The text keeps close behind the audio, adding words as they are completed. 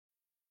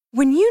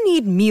When you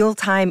need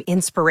mealtime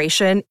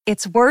inspiration,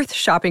 it's worth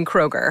shopping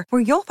Kroger,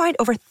 where you'll find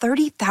over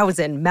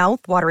 30,000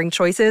 mouth-watering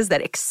choices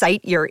that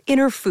excite your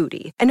inner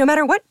foodie. And no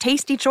matter what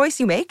tasty choice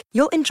you make,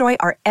 you'll enjoy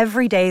our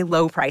everyday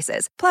low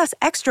prices, plus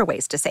extra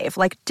ways to save,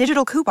 like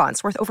digital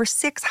coupons worth over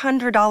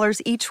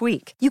 $600 each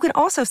week. You can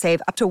also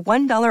save up to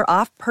 $1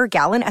 off per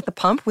gallon at the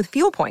pump with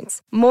fuel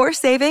points. More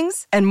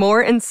savings and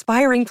more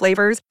inspiring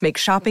flavors make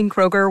shopping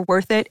Kroger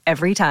worth it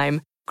every time.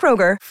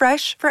 Kroger,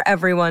 fresh for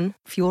everyone.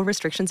 Fuel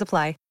restrictions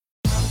apply.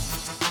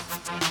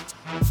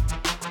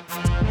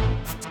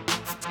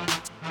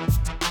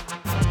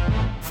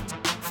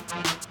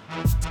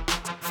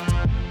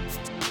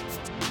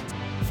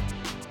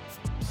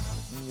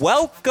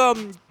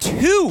 Welcome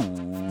to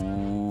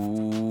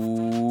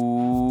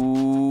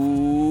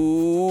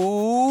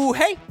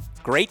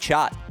Great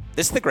Shot.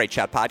 This is the Great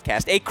Shot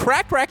Podcast, a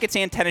Cracked Racquets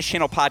and Tennis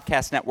Channel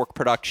Podcast Network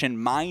production.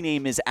 My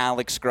name is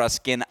Alex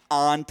Gruskin.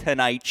 On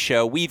tonight's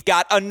show, we've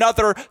got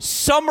another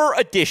summer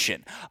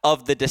edition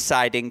of The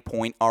Deciding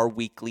Point, our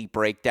weekly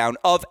breakdown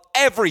of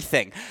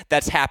everything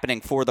that's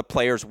happening for the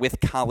players with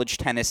college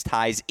tennis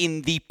ties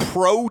in the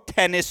pro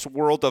tennis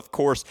world. Of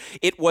course,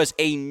 it was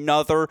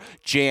another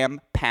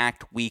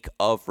jam-packed week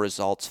of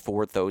results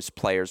for those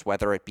players,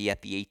 whether it be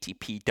at the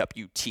ATP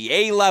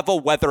WTA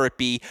level, whether it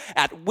be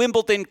at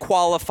Wimbledon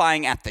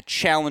qualifying, at the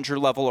Challenger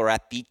level, or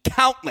at the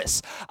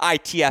countless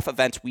ITF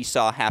events we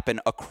saw happen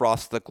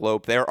across the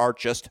globe. There are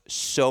just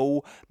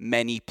so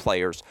many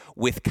players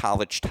with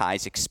college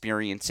ties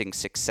experiencing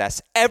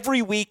success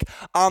every week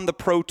on the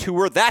Pro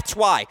Tour. That's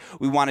why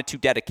we wanted to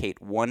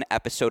dedicate one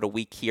episode a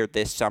week here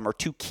this summer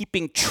to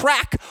keeping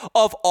track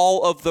of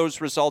all of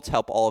those results,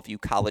 help all of you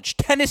college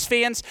tennis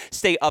fans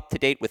stay up to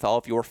date with all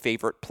of your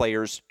favorite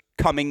players'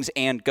 comings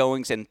and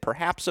goings, and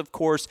perhaps, of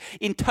course,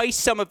 entice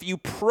some of you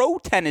pro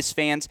tennis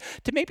fans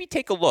to maybe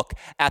take a look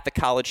at the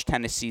college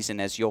tennis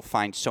season, as you'll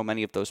find so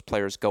many of those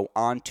players go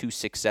on to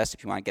success.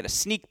 If you want to get a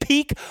sneak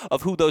peek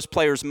of who those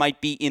players might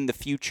be in the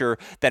future,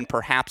 then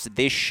perhaps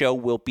this show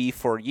will be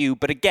for you.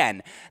 But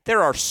again,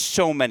 there are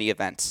so many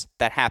events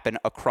that happen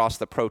across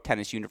the pro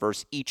tennis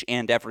universe each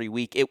and every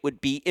week. It would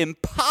be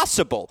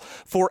impossible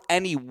for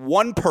any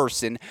one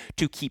person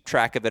to keep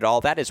track of it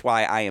all. That is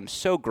why I am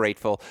so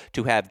grateful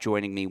to have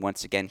joining me once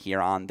again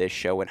here on this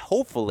show, and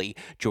hopefully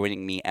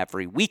joining me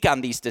every week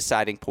on these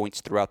deciding points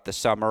throughout the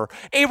summer,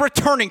 a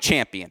returning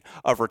champion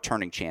of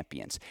returning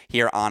champions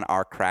here on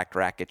our Cracked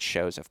Racquets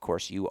shows. Of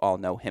course, you all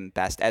know him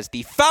best as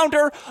the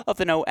founder of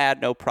the No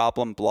Ad, No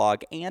Problem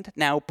blog and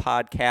now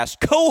podcast,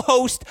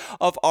 co-host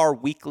of our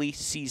weekly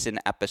season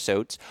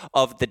episodes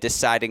of The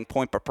Deciding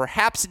Point. But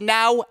perhaps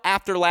now,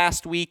 after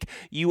last week,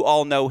 you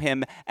all know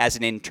him as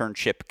an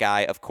internship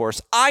guy. Of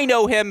course, I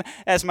know him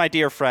as my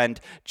dear friend,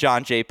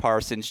 John J.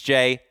 Parsons.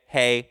 Jay,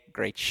 hey,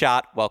 great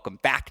shot. Welcome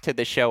back to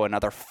the show.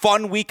 Another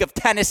fun week of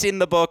tennis in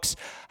the books.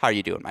 How are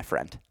you doing, my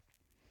friend?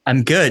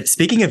 I'm good.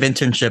 Speaking of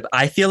internship,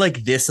 I feel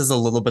like this is a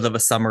little bit of a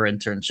summer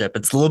internship.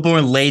 It's a little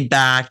more laid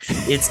back.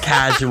 It's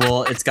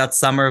casual. It's got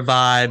summer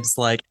vibes.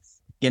 Like,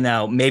 you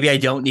know, maybe I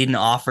don't need an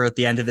offer at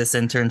the end of this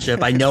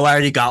internship. I know I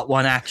already got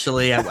one,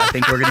 actually. I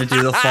think we're going to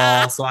do the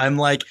fall. So I'm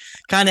like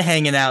kind of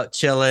hanging out,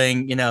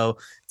 chilling, you know.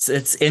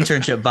 It's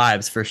internship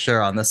vibes for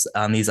sure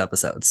on these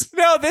episodes.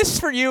 No, this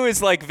for you is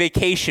like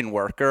vacation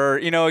work, or,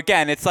 you know,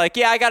 again, it's like,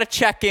 yeah, I got to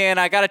check in.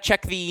 I got to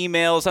check the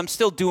emails. I'm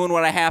still doing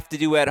what I have to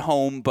do at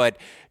home, but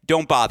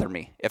don't bother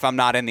me if I'm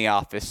not in the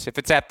office, if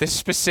it's at this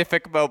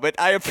specific moment.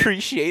 I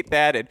appreciate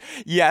that. And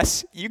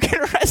yes, you can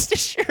rest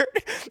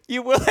assured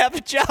you will have a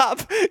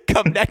job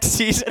come next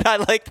season. I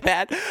like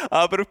that.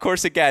 But of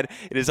course, again,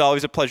 it is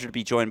always a pleasure to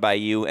be joined by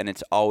you, and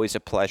it's always a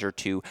pleasure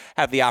to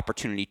have the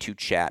opportunity to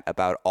chat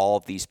about all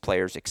of these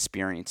players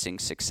experiencing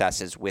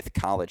successes with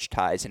college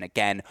ties. And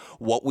again,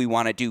 what we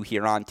want to do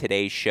here on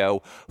today's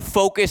show,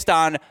 focused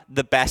on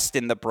the best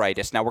and the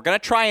brightest. Now, we're going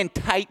to try and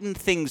tighten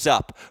things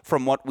up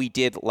from what we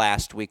did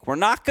last week. We're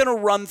not going to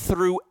run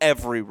through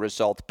every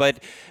result,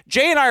 but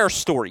Jay and I are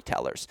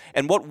storytellers,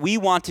 and what we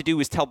want to do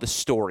is tell the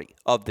story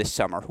of this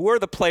summer. Who are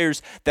the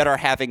players that are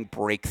having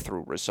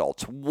breakthrough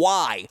results?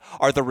 Why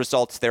are the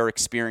results they're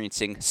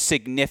experiencing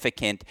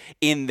significant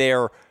in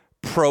their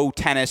pro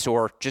tennis,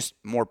 or just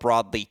more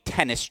broadly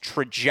tennis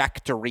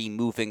trajectory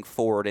moving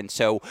forward? And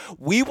so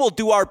we will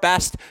do our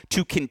best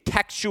to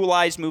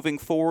contextualize moving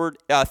forward,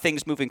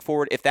 things moving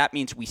forward. If that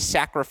means we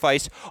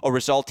sacrifice a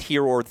result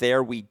here or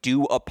there, we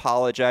do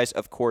apologize.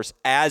 Of course,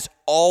 as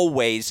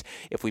always,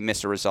 if we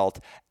miss a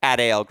result, at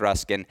AL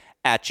Gruskin,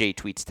 at J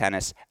Tweets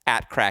Tennis,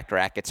 at Cracked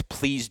Racquets,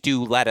 please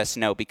do let us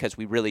know, because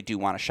we really do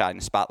want to shine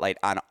a spotlight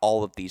on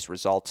all of these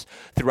results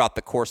throughout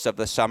the course of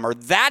the summer.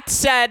 That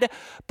said,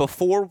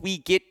 before we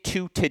get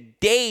to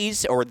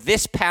today's, or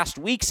this past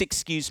week's,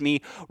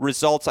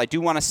 results, I do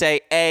want to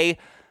say,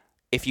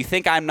 if you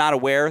think I'm not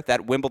aware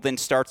that Wimbledon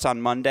starts on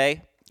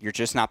Monday, You're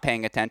just not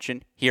paying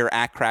attention here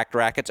at Cracked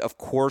Rackets. Of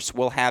course,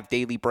 we'll have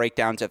daily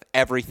breakdowns of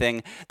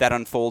everything that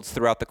unfolds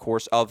throughout the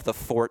course of the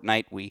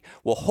fortnight. We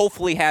will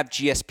hopefully have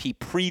GSP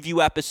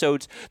preview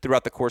episodes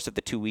throughout the course of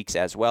the 2 weeks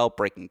as well,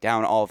 breaking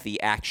down all of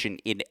the action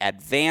in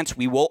advance.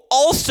 We will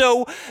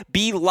also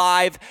be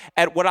live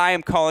at what I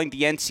am calling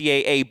the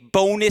NCAA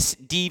bonus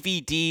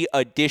DVD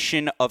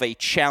edition of a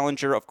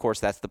Challenger. Of course,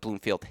 that's the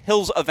Bloomfield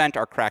Hills event,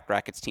 our Cracked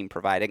Rackets team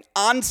providing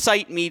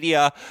on-site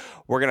media.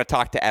 We're going to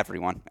talk to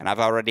everyone, and I've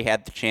already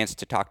had the chance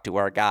to talk to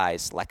our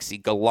guys,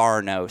 Lexi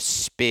Galarno,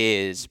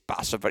 Spiz,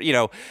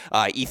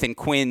 Ethan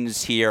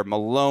Quinn's here,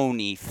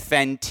 Maloney,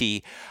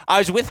 Fenty. I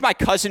was with my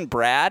cousin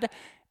Brad,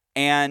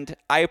 and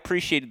I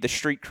appreciated the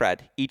street cred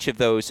each of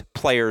those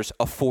players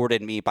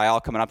afforded me by all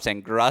coming up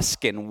saying,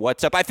 Gruskin,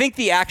 what's up? I think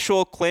the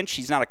actual clinch,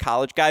 he's not a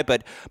college guy,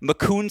 but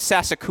Mukund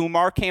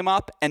Sasakumar came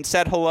up and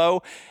said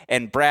hello.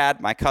 And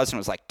Brad, my cousin,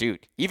 was like,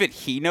 dude, even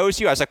he knows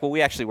you? I was like, well,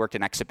 we actually worked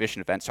an exhibition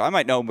event, so I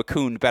might know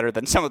Mukund better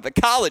than some of the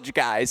college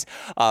guys.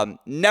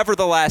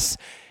 Nevertheless,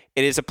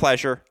 it is a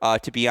pleasure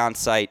to be on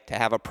site, to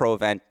have a pro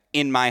event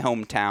in my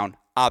hometown.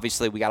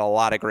 Obviously, we got a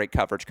lot of great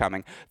coverage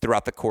coming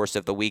throughout the course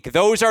of the week.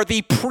 Those are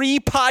the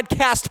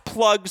pre-podcast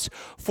plugs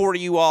for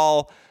you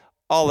all.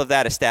 All of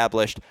that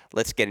established.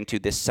 Let's get into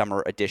this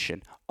summer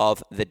edition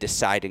of The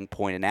Deciding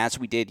Point. And as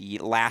we did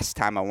last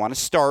time, I want to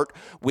start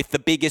with the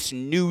biggest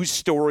news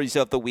stories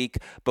of the week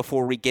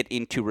before we get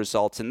into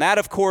results. And that,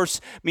 of course,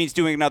 means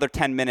doing another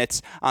 10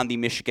 minutes on the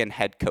Michigan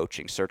head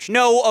coaching search.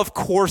 No, of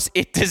course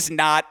it does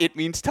not. It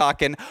means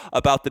talking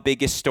about the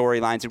biggest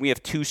storylines. And we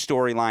have two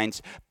storylines,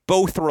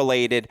 both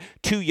related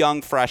to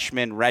young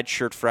freshmen,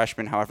 redshirt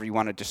freshmen, however you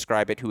want to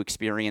describe it, who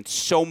experienced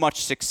so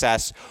much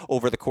success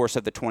over the course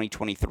of the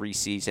 2023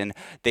 season.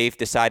 They've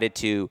decided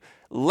to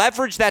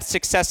leverage that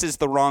success is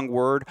the wrong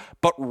word,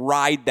 but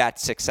ride that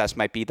success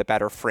might be the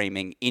better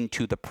framing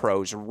into the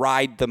pros,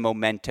 ride the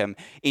momentum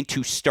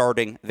into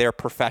starting their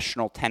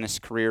professional tennis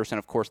careers. And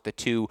of course, the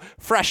two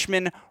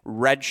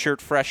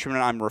redshirt freshmen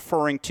I'm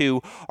referring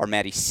to are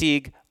Maddie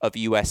Sieg of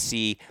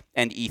USC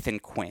and Ethan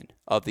Quinn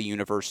of the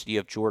University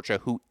of Georgia,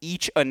 who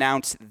each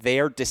announced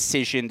their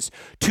decisions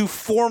to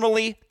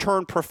formally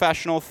turn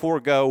professional,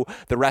 forego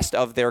the rest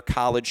of their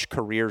college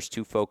careers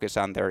to focus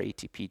on their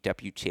ATP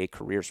WTA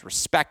careers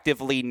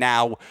respectively.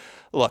 Now,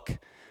 look,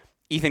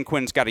 Ethan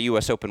Quinn's got a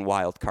U.S. Open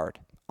wild card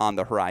on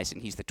the horizon.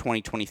 He's the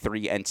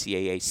 2023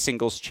 NCAA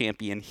singles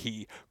champion.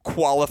 He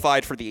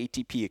qualified for the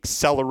ATP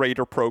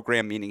Accelerator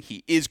program, meaning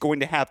he is going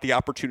to have the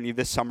opportunity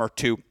this summer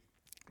to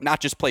not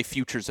just play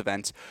futures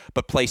events,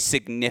 but play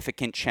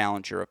significant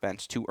challenger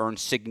events to earn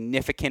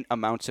significant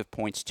amounts of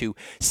points to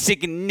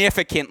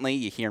significantly,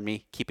 you hear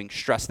me keeping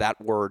stress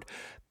that word,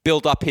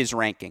 build up his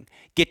ranking,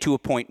 get to a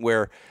point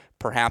where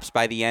perhaps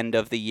by the end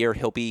of the year,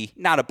 he'll be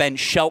not a Ben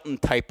Shelton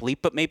type leap,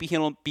 but maybe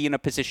he'll be in a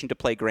position to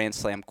play Grand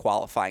Slam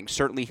qualifying.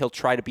 Certainly, he'll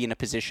try to be in a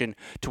position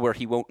to where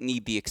he won't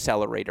need the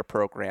accelerator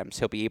programs.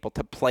 He'll be able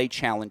to play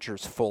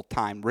challengers full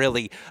time.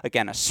 Really,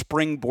 again, a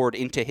springboard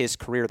into his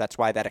career. That's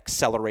why that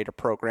accelerator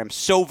program is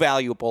so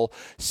valuable,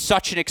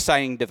 such an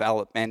exciting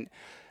development.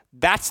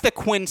 That's the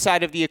Quinn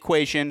side of the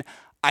equation.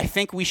 I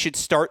think we should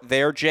start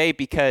there, Jay,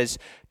 because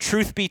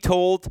truth be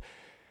told,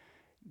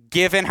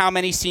 given how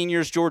many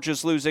seniors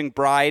Georgia's losing,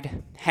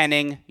 Bride,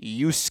 Henning,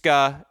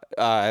 Yuska,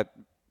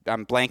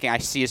 I'm blanking, I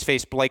see his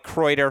face, Blake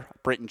Kreuter,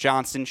 Britton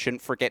Johnson,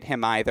 shouldn't forget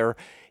him either.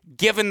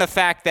 Given the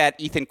fact that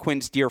Ethan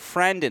Quinn's dear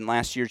friend and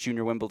last year's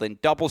Junior Wimbledon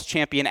doubles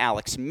champion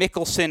Alex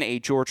Mickelson, a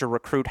Georgia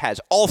recruit, has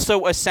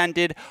also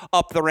ascended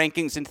up the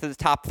rankings into the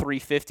top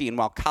 350, and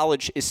while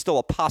college is still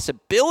a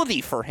possibility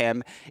for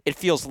him, it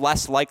feels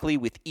less likely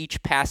with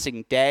each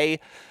passing day.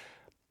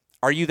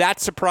 Are you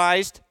that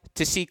surprised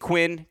to see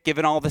Quinn,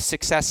 given all the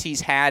success he's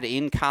had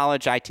in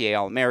college, ITA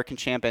All-American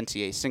champ,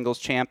 NCAA singles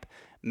champ,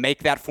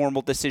 make that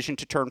formal decision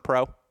to turn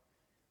pro?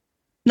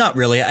 Not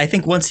really. I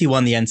think once he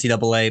won the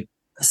NCAA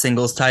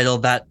singles title,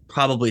 that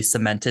probably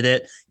cemented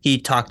it. He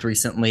talked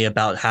recently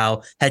about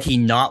how had he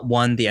not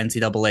won the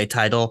NCAA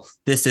title,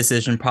 this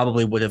decision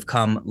probably would have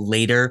come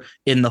later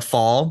in the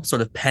fall,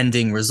 sort of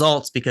pending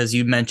results, because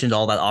you mentioned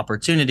all that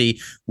opportunity.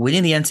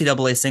 Winning the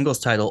NCAA singles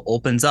title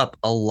opens up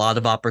a lot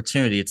of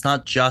opportunity. It's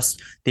not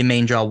just the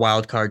main draw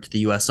wild card to the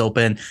US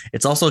Open.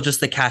 It's also just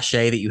the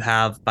cachet that you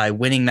have by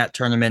winning that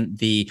tournament,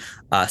 the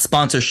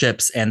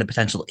sponsorships and the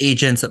potential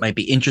agents that might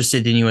be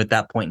interested in you at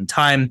that point in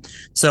time.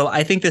 So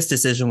I think this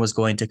decision was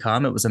going to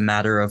come. It was a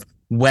matter of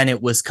when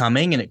it was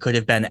coming, and it could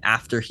have been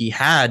after he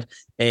had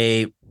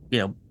a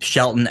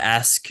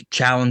Shelton-esque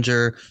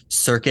challenger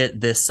circuit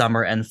this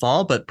summer and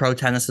fall. But pro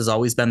tennis has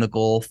always been the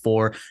goal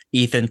for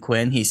Ethan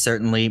Quinn. He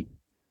certainly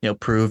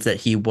proved that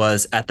he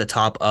was at the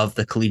top of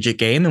the collegiate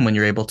game, and when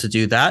you're able to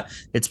do that,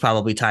 it's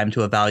probably time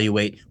to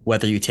evaluate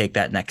whether you take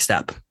that next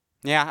step.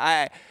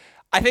 Yeah,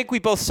 I think we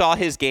both saw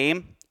his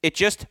game. It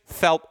just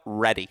felt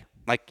ready.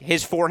 Like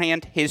his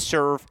forehand, his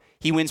serve,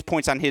 he wins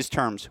points on his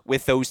terms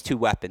with those two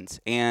weapons.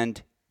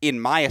 And in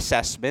my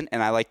assessment,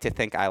 and I like to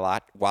think I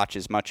watch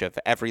as much of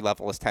every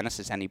level of tennis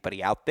as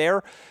anybody out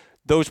there,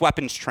 those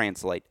weapons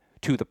translate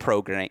to the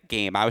pro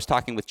game. I was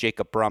talking with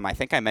Jacob Brum. I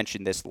think I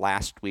mentioned this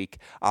last week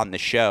on the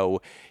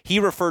show. He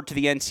referred to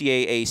the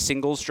NCAA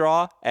singles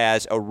draw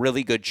as a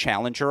really good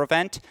challenger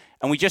event,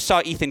 and we just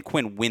saw Ethan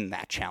Quinn win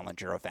that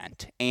challenger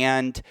event.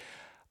 And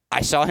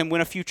I saw him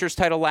win a futures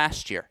title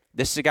last year.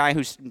 This is a guy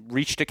who's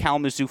reached a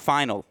Kalamazoo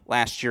final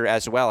last year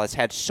as well, has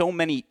had so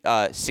many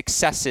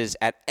successes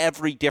at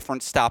every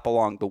different stop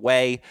along the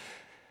way.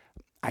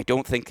 I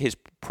don't think his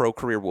pro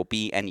career will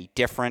be any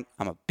different.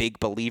 I'm a big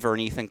believer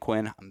in Ethan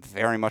Quinn. I'm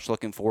very much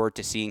looking forward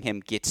to seeing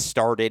him get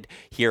started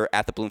here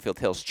at the Bloomfield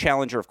Hills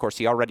Challenger. Of course,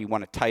 he already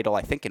won a title,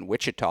 I think, in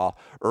Wichita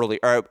early,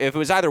 or if it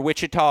was either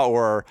Wichita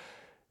or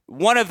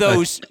one of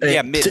those.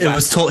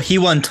 He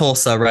won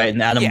Tulsa, right?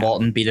 And Adam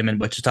Walton beat him in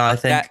Wichita, I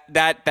think.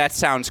 That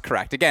sounds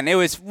correct. Again, it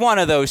was one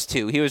of those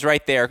two. He was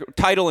right there,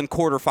 title and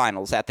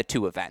quarterfinals at the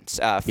two events.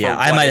 I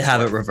might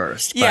have it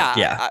reversed.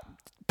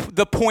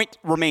 The point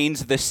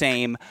remains the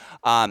same.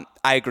 I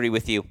agree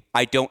with you.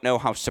 I don't know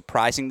how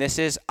surprising this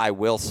is. I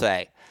will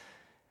say,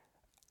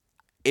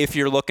 if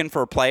you're looking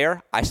for a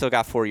player, I still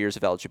got 4 years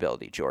of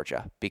eligibility,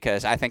 Georgia,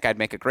 because I think I'd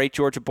make a great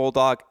Georgia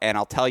Bulldog. And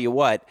I'll tell you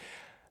what,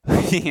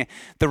 the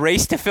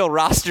race to fill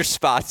roster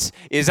spots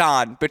is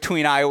on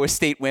between Iowa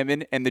State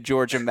women and the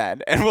Georgia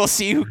men, and we'll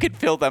see who can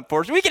fill them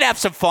for us. We can have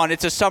some fun.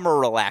 It's a summer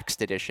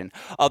relaxed edition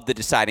of The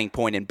Deciding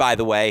Point. And by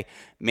the way,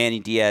 Manny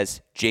Diaz,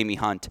 Jamie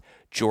Hunt,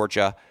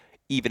 Georgia,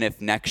 even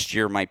if next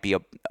year might be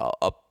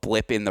a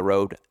blip in the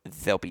road,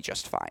 they'll be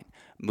just fine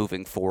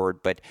moving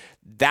forward. But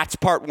that's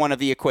part one of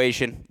the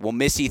equation. We'll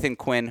miss Ethan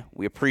Quinn.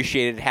 We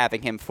appreciated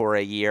having him for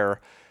a year.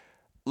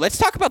 Let's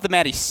talk about the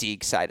Maddie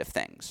Sieg side of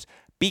things,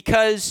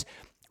 because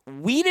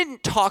we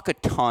didn't talk a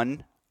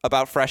ton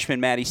about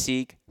freshman Maddie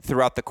Sieg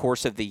throughout the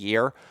course of the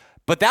year,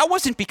 but that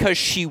wasn't because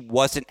she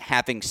wasn't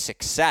having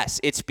success.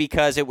 It's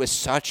because it was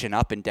such an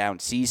up and down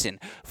season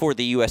for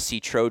the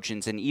USC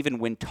Trojans. And even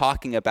when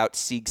talking about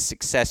Sieg's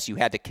success, you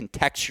had to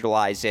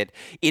contextualize it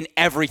in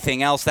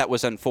everything else that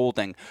was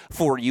unfolding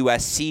for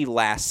USC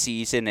last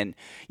season. And,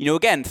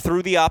 again,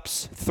 through the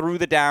ups, through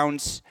the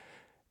downs,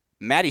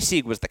 Maddie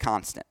Sieg was the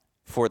constant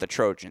for the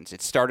Trojans.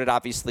 It started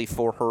obviously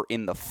for her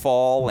in the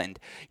fall, and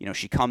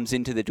she comes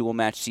into the dual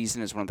match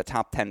season as one of the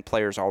top 10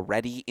 players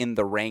already in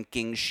the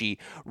rankings. She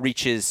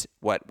reaches,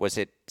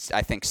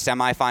 I think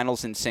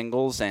semifinals in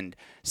singles and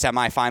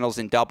semifinals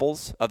in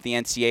doubles of the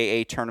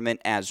NCAA tournament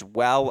as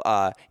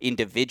well.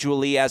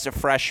 Individually as a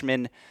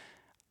freshman,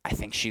 I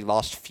think she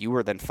lost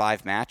fewer than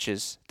 5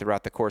 matches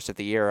throughout the course of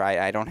the year.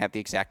 I don't have the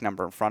exact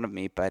number in front of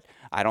me, but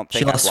I don't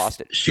think I've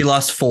lost it. She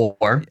lost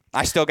 4.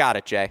 I still got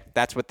it, Jay.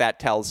 That's what that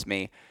tells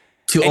me.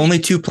 To only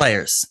 2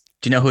 players.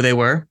 Do you know who they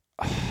were?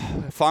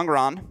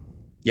 Fongran.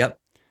 Yep.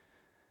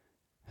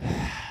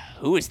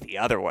 Who is the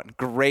other one?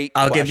 Great.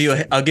 I'll give you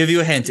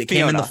a hint. It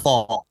came in the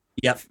fall.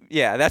 Yep.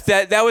 Yeah,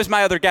 that was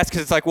my other guess,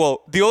 because it's like,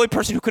 well, the only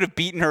person who could have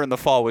beaten her in the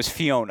fall was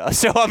Fiona.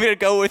 So I'm going to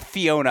go with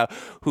Fiona,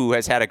 who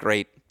has had a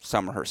great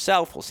summer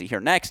herself. We'll see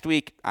her next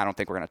week. I don't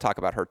think we're going to talk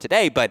about her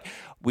today, but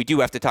we do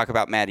have to talk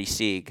about Maddie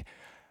Sieg.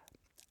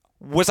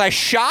 Was I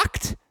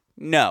shocked?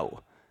 No.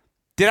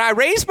 Did I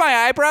raise my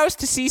eyebrows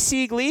to see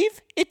Sieg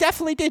leave? It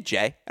definitely did,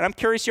 Jay. And I'm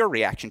curious your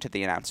reaction to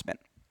the announcement.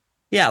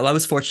 Yeah, well, I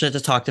was fortunate to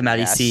talk to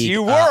Maddie Sieg.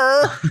 You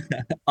were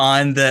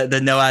on the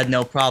No Ad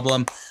No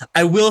Problem.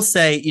 I will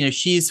say,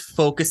 she's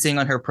focusing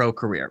on her pro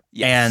career,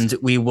 and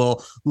we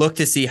will look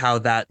to see how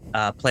that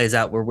plays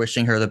out. We're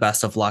wishing her the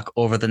best of luck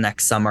over the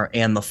next summer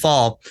and the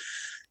fall.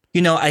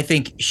 I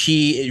think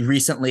she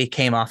recently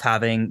came off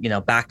having,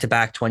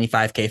 back-to-back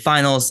 25K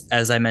finals.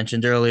 As I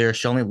mentioned earlier,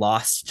 she only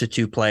lost to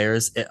 2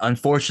 players.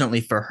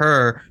 Unfortunately for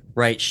her,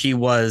 right, she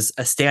was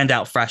a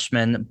standout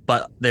freshman,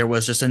 but there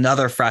was just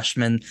another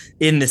freshman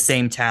in the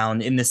same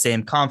town, in the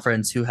same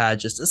conference, who had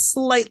just a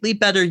slightly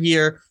better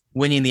year,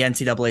 winning the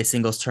NCAA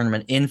singles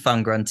tournament in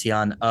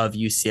Fangrantian of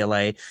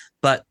UCLA.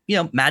 But,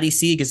 Maddie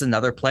Sieg is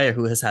another player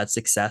who has had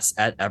success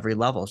at every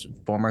level. She's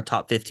a former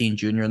top 15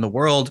 junior in the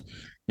world.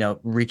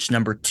 Reached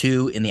number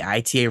 2 in the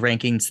ITA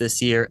rankings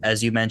this year.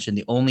 As you mentioned,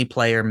 the only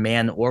player,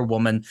 man or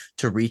woman,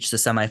 to reach the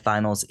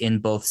semifinals in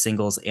both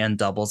singles and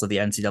doubles of the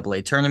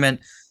NCAA tournament.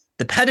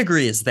 The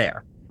pedigree is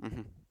there.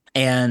 Mm-hmm.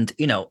 And,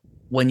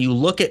 when you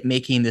look at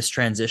making this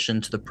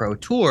transition to the pro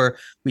tour,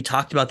 we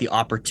talked about the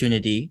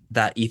opportunity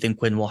that Ethan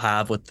Quinn will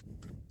have with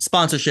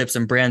sponsorships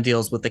and brand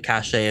deals with the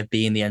cachet of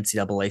being the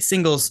NCAA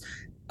singles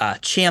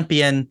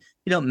champion.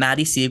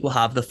 Maddie Sieg will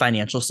have the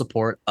financial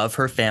support of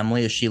her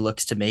family as she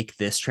looks to make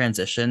this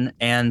transition.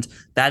 And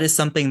that is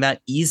something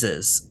that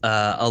eases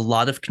a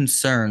lot of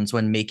concerns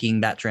when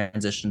making that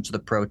transition to the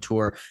pro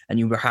tour. And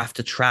you will have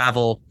to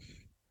travel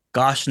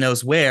gosh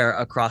knows where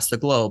across the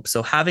globe.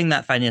 So having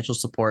that financial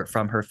support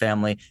from her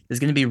family is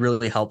going to be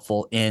really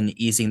helpful in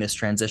easing this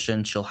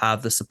transition. She'll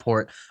have the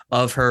support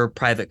of her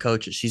private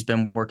coach that she's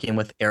been working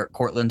with, Eric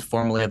Cortland,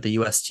 formerly of the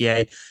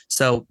USTA.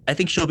 So I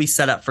think she'll be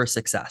set up for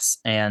success.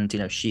 And,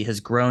 she has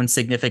grown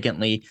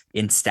significantly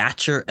in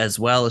stature as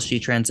well as she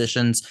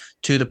transitions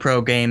to the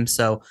pro game.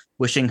 So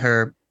wishing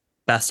her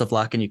best of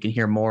luck. And you can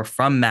hear more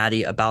from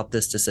Maddie about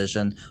this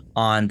decision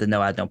on the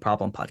No Ad, No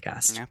Problem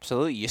podcast.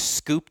 Absolutely. You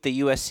scooped the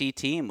USC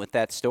team with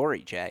that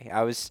story, Jay.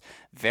 I was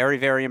very,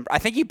 very I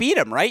think you beat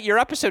him, right? Your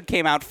episode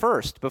came out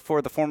first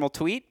before the formal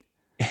tweet.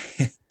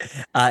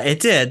 It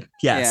did,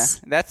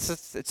 yes. Yeah,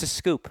 it's a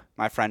scoop,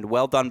 my friend.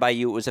 Well done by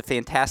you. It was a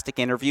fantastic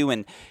interview.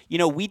 And,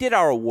 we did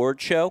our award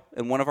show,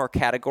 and one of our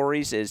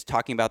categories is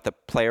talking about the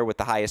player with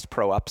the highest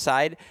pro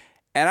upside.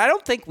 And I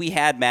don't think we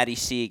had Maddie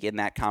Sieg in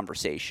that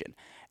conversation.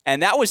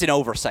 And that was an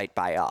oversight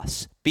by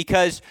us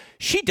because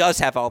she does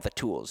have all the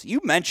tools. You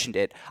mentioned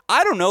it.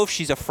 I don't know if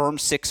she's a firm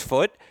 6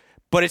 foot,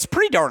 but it's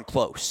pretty darn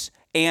close.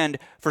 And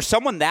for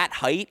someone that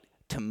height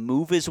to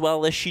move as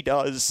well as she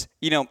does,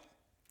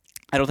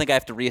 I don't think I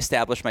have to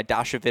reestablish my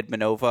Dasha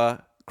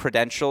Vidmanova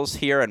credentials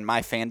here and my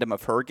fandom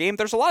of her game.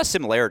 There's a lot of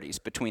similarities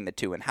between the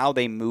two and how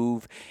they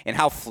move and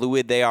how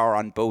fluid they are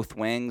on both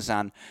wings,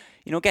 on,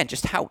 again,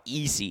 just how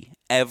easy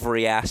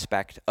every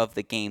aspect of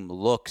the game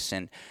looks.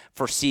 And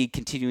for Sieg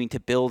continuing to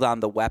build on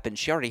the weapon,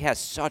 she already has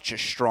such a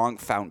strong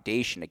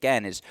foundation,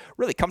 again, is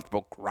really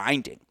comfortable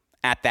grinding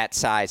at that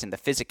size and the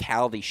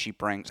physicality she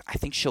brings. I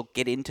think she'll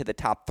get into the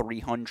top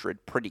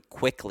 300 pretty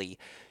quickly.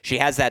 She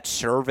has that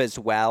serve as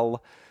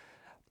well.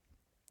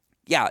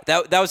 Yeah,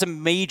 that was a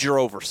major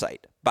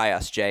oversight by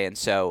us, Jay. And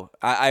so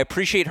I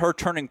appreciate her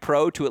turning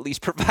pro to at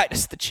least provide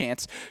us the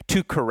chance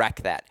to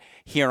correct that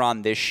here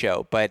on this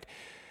show. But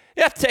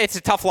yeah, it's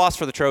a tough loss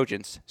for the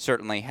Trojans,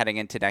 certainly heading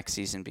into next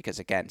season, because,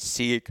 again,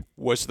 Sieg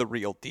was the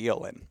real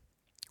deal and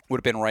would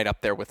have been right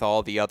up there with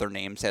all the other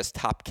names as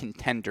top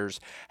contenders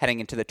heading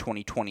into the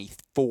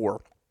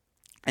 2024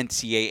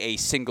 NCAA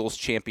singles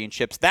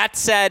championships. That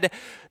said,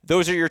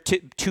 those are your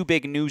two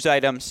big news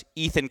items.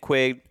 Ethan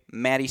Quigg,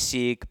 Maddie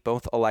Sieg,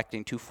 both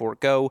electing to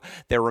forego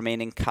their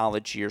remaining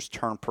college years,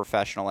 turn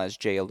professional, as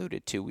Jay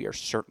alluded to. We are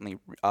certainly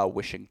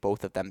wishing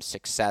both of them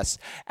success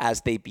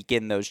as they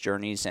begin those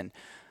journeys. And,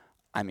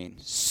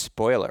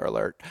 spoiler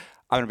alert,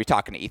 I'm going to be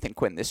talking to Ethan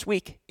Quinn this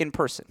week in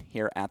person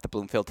here at the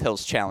Bloomfield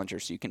Hills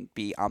Challenger, so you can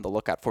be on the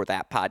lookout for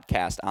that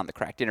podcast on the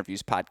Cracked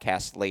Interviews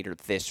podcast later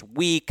this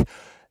week.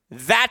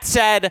 That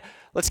said,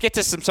 let's get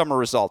to some summer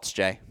results,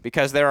 Jay,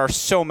 because there are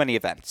so many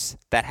events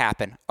that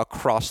happen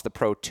across the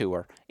Pro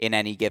Tour in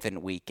any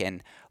given week.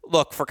 And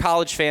look, for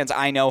college fans,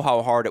 I know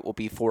how hard it will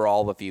be for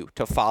all of you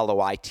to follow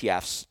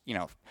ITF's,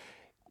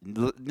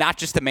 not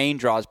just the main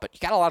draws, but you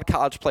got a lot of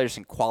college players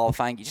in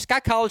qualifying. You just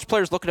got college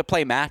players looking to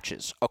play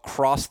matches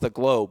across the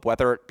globe,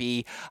 whether it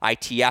be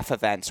ITF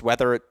events,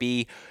 whether it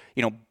be,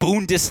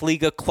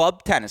 Bundesliga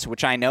club tennis,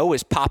 which I know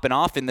is popping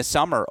off in the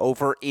summer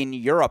over in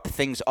Europe,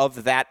 things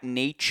of that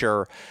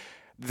nature.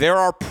 There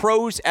are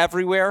pros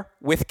everywhere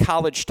with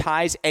college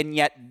ties, and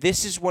yet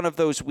this is one of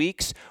those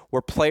weeks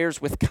where players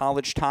with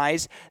college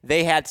ties,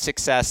 they had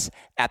success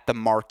at the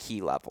marquee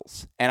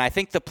levels. And I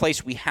think the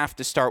place we have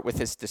to start with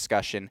this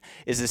discussion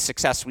is the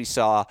success we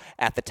saw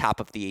at the top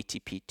of the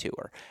ATP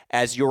Tour.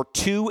 As your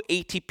two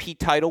ATP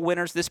title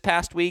winners this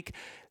past week,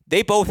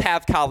 they both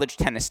have college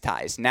tennis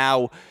ties.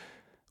 Now,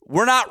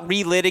 we're not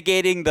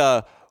relitigating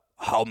the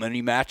how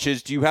many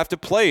matches do you have to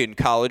play in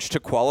college to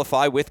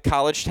qualify with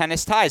college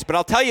tennis ties? But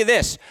I'll tell you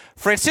this,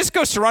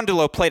 Francisco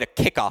Cerundolo played a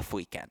kickoff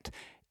weekend.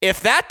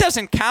 If that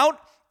doesn't count,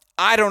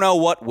 I don't know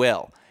what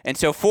will. And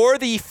so for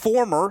the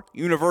former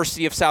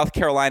University of South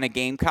Carolina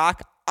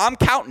Gamecock, I'm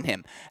counting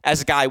him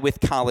as a guy with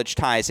college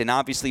ties. And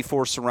obviously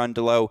for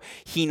Cerundolo,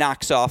 he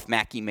knocks off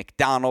Mackie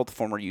McDonald,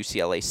 former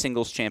UCLA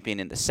singles champion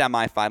in the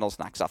semifinals,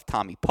 knocks off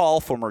Tommy Paul,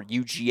 former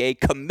UGA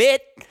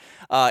commit,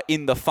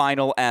 in the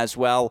final as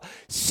well.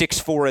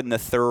 6-4 in the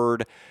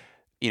third.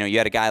 You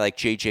had a guy like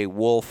J.J.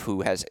 Wolf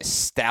who has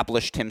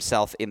established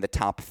himself in the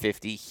top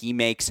 50. He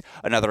makes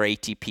another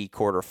ATP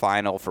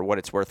quarterfinal. For what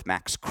it's worth,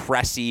 Max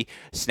Cressy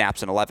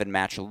snaps an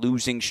 11-match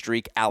losing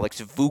streak. Alex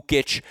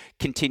Vukic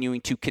continuing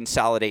to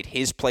consolidate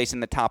his place in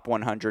the top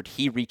 100.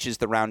 He reaches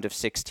the round of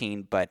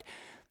 16. But,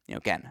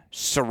 again,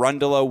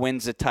 Cerundolo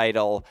wins a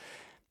title.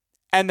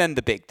 And then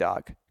the big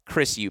dog,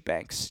 Chris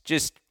Eubanks,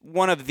 just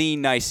one of the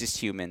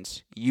nicest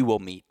humans you will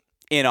meet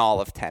in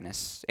all of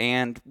tennis,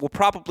 and will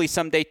probably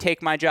someday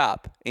take my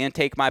job and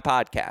take my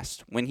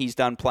podcast when he's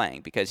done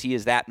playing, because he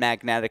is that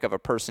magnetic of a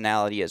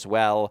personality as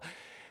well.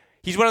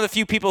 He's one of the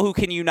few people who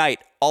can unite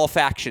all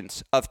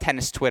factions of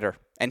tennis Twitter,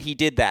 and he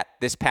did that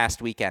this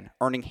past weekend,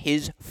 earning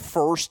his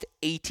first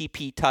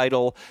ATP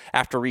title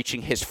after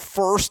reaching his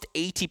first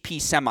ATP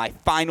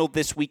semifinal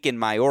this week in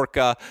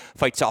Mallorca.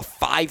 Fights off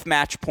 5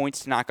 match points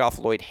to knock off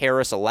Lloyd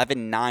Harris,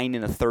 11-9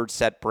 in a third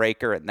set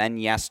breaker, and then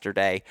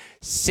yesterday,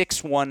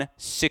 6-1,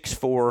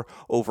 6-4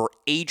 over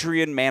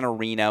Adrian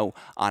Manarino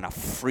on a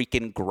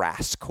freaking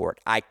grass court.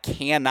 I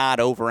cannot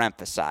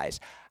overemphasize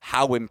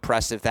how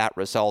impressive that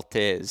result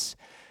is.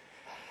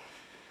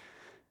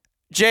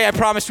 Jay, I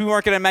promised we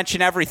weren't going to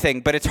mention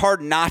everything, but it's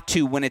hard not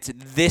to when it's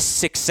this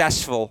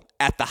successful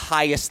at the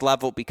highest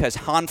level, because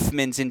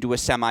Hanfman's into a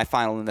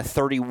semifinal, and the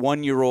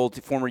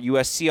 31-year-old former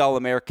USC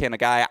All-American, a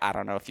guy, I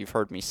don't know if you've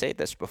heard me say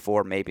this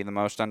before, maybe the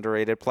most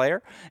underrated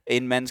player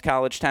in men's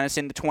college tennis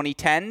in the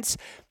 2010s.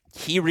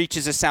 He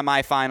reaches a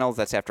semifinals.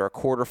 That's after a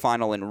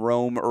quarterfinal in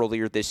Rome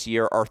earlier this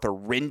year. Arthur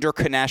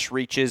Rinderknecht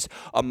reaches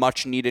a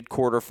much-needed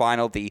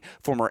quarterfinal. The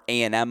former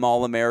A&M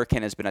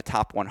All-American has been a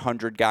top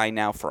 100 guy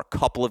now for a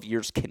couple of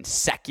years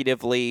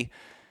consecutively.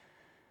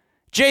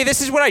 Jay,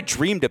 this is what I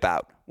dreamed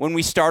about when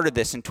we started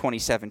this in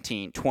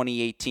 2017,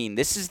 2018.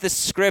 This is the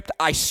script.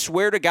 I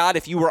swear to God,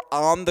 if you were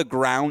on the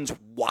grounds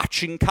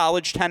watching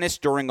college tennis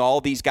during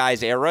all these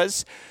guys'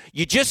 eras,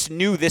 you just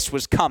knew this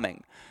was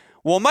coming.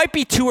 Well, it might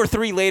be 2 or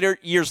 3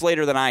 years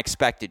later than I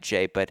expected,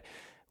 Jay, but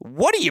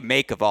what do you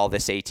make of all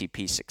this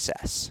ATP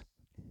success?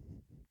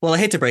 Well, I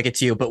hate to break it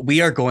to you, but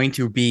we are going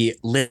to be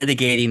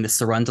litigating the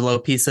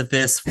Cerundolo piece of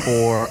this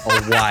for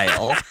a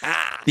while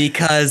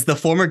because the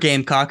former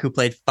Gamecock who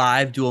played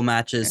 5 dual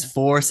matches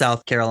for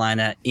South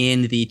Carolina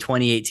in the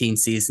 2018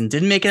 season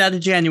didn't make it out of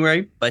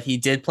January, but he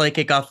did play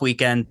kickoff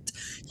weekend.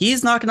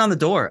 He's knocking on the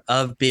door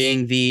of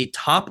being the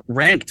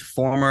top-ranked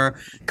former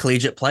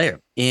collegiate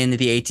player in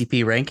the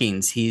ATP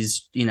rankings.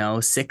 He's,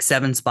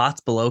 6-7 spots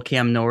below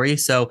Cam Norrie.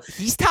 So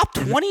he's top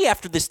 20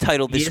 after this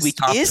title this week,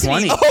 isn't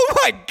 20. he? Oh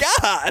my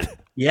God.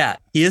 Yeah,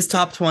 he is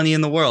top 20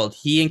 in the world.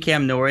 He and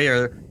Cam Norrie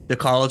are the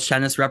college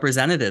tennis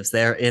representatives.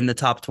 They're in the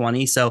top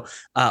 20. So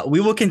we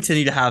will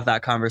continue to have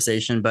that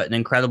conversation, but an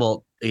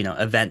incredible,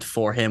 event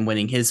for him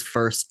winning his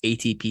first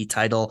ATP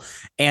title.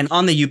 And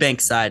on the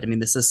Eubank side,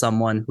 this is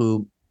someone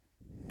who,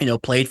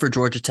 played for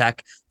Georgia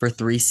Tech for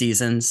 3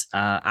 seasons,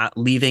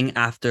 leaving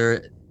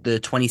after the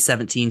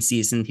 2017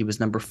 season. He was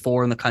number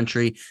 4 in the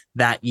country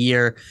that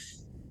year.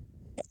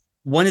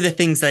 One of the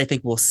things that I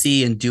think we'll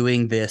see in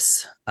doing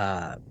this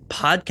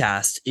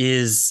podcast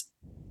is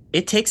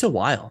it takes a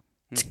while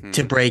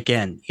to break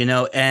in,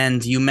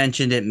 and you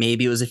mentioned it,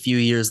 maybe it was a few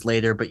years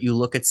later, but you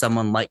look at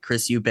someone like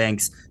Chris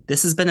Eubanks,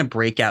 this has been a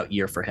breakout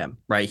year for him,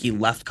 right? He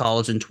left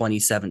college in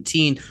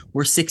 2017.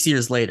 We're 6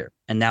 years later,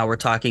 and now we're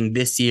talking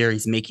this year.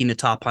 He's making the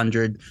top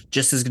 100,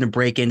 just is going to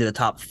break into the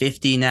top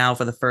 50 now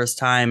for the first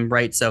time,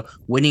 right? So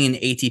winning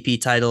an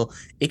ATP title,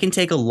 it can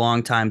take a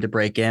long time to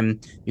break in.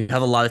 You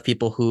have a lot of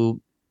people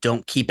who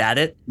don't keep at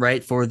it,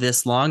 right, for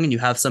this long. And you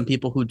have some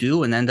people who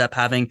do and end up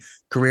having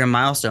career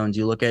milestones.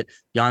 You look at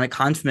Yannick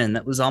Hanfmann,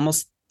 that was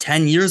almost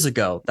 10 years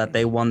ago that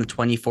they won the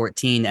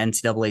 2014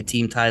 NCAA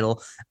team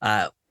title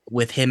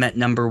with him at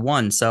number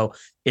 1. So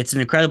it's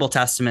an incredible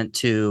testament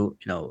to,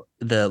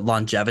 the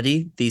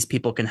longevity these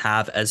people can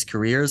have as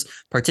careers,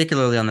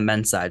 particularly on the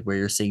men's side, where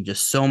you're seeing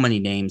just so many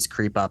names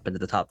creep up into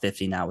the top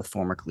 50 now with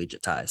former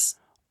collegiate ties.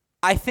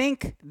 I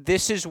think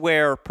this is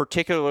where,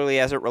 particularly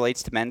as it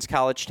relates to men's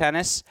college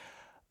tennis,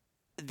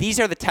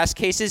 these are the test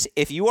cases.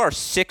 If you are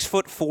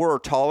 6'4" or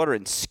taller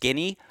and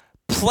skinny,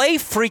 play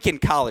freaking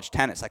college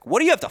tennis. Like, what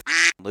do you have to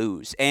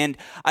lose? And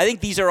I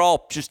think these are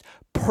all just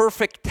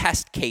perfect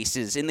test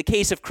cases. In the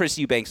case of Chris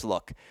Eubanks,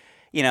 look,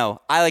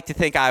 I like to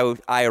think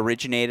I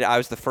originated. I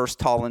was the first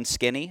tall and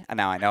skinny. And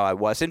now I know I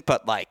wasn't,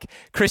 but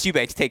Chris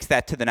Eubanks takes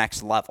that to the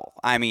next level.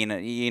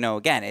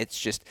 Again, it's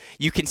just,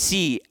 you can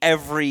see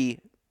every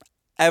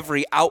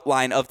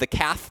outline of the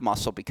calf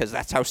muscle because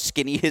that's how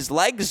skinny his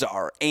legs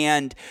are.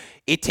 And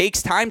it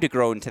takes time to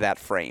grow into that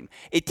frame.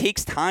 It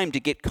takes time to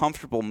get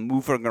comfortable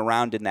moving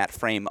around in that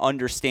frame,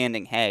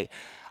 understanding, hey,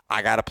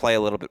 I got to play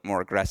a little bit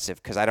more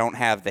aggressive because I don't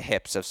have the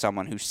hips of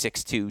someone who's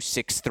 6'2",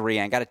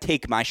 6'3". I got to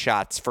take my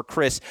shots. For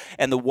Chris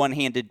and the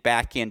one-handed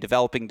backhand,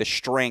 developing the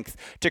strength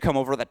to come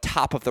over the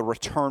top of the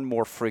return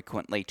more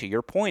frequently. To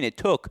your point, it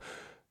took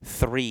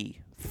 3,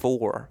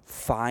 4,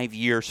 5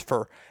 years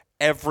for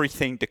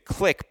everything to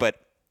click, but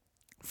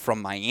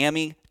from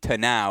Miami to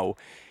now,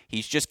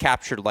 he's just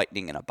captured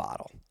lightning in a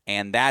bottle.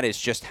 And that is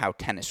just how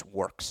tennis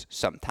works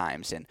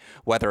sometimes. And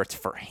whether it's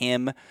for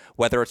him,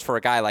 whether it's for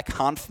a guy like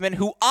Hanfmann,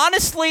 who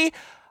honestly,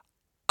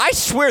 I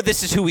swear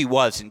this is who he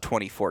was in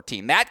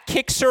 2014. That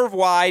kick serve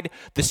wide,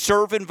 the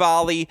serve and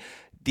volley,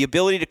 the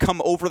ability to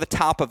come over the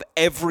top of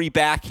every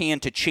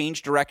backhand to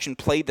change direction,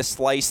 play the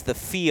slice, the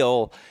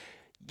feel.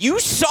 You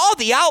saw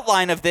the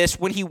outline of this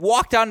when he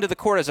walked onto the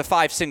court as a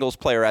 5 singles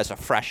player as a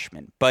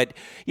freshman. But,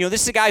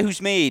 this is a guy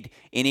who's made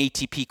an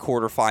ATP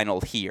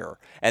quarterfinal here.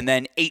 And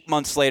then 8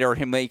 months later,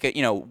 he'll make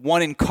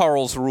one in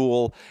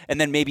Karlsruhe,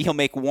 and then maybe he'll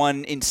make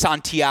one in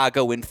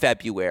Santiago in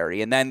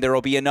February. And then there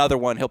will be another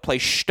one. He'll play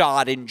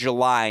Stade in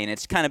July. And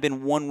it's kind of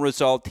been one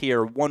result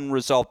here, one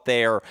result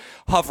there,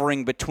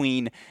 hovering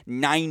between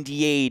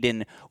 98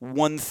 and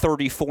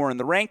 134 in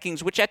the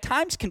rankings, which at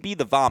times can be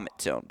the vomit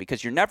zone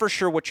because you're never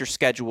sure what your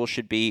schedule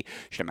should be.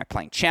 Am I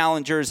playing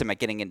challengers? Am I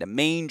getting into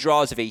main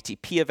draws of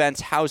ATP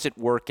events? How's it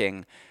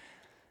working?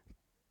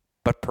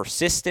 But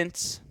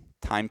persistence,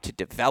 time to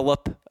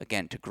develop,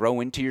 again, to grow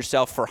into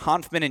yourself. For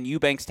Hanfmann and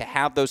Eubanks to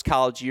have those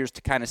college years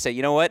to kind of say,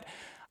 you know what?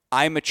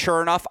 I'm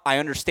mature enough. I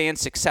understand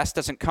success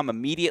doesn't come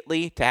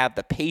immediately, to have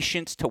the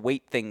patience to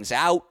wait things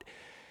out.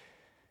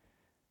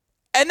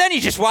 And then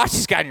you just watch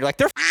this guy and you're like,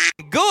 they're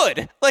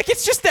good.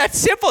 It's just that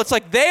simple. It's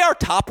like they are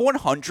top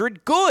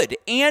 100 good.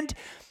 And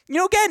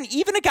again,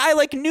 even a guy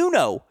like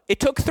Nuno, it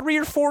took 3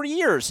 or 4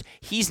 years.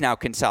 He's now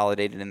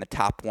consolidated in the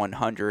top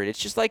 100. It's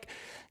just like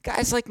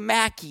guys like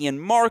Mackey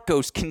and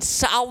Marcos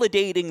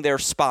consolidating their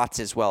spots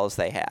as well as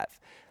they have.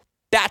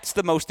 That's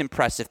the most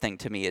impressive thing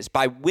to me is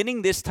by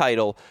winning this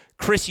title,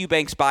 Chris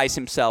Eubanks buys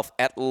himself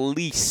at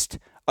least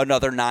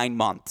another 9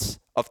 months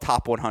of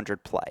top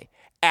 100 play.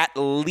 At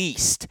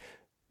least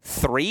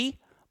 3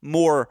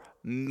 more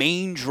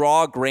main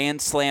draw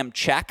Grand Slam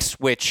checks,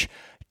 which,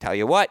 tell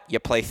you what, you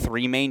play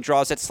 3 main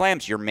draws at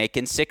slams, you're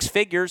making 6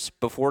 figures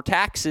before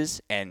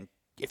taxes. And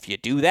if you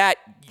do that,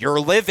 you're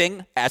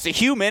living as a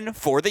human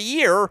for the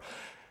year.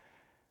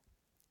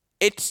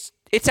 It's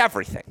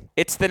everything.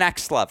 It's the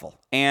next level.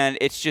 And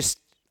it's just,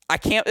 I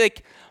don't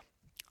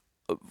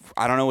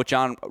know what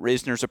John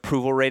Risner's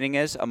approval rating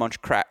is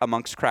amongst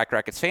Crack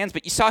Rackets fans,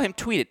 but you saw him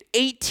tweet it.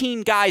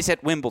 18 guys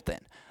at Wimbledon.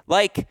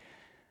 Like,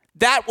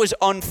 that was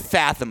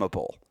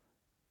unfathomable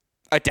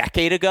a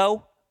decade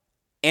ago.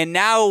 And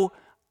now,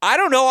 I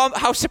don't know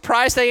how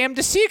surprised I am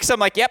to see it, because I'm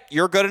like, yep,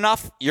 you're good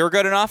enough. You're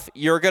good enough.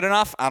 You're good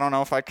enough. I don't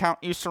know if I count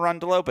you,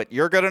 Sarundalo, but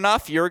you're good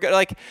enough. You're good.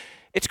 Like,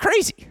 it's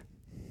crazy.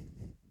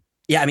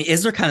 Yeah, I mean,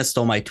 Isner kind of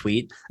stole my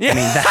tweet. Yeah. I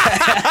mean,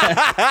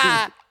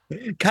 that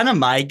kind of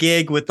my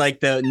gig with like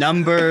the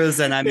numbers.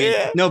 And I mean,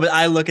 no, but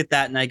I look at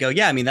that and I go,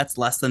 yeah, I mean, that's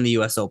less than the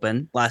US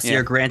Open last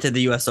year. Granted,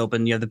 the US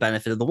Open, you have the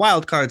benefit of the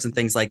wild cards and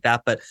things like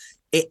that. But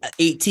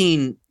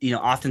 18,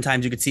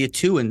 oftentimes you could see a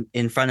 2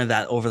 in front of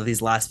that over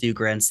these last few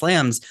Grand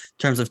Slams in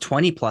terms of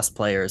 20 plus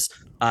players.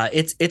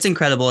 It's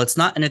incredible. It's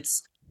not, and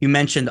it's, you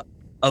mentioned,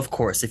 of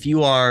course, if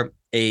you are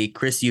a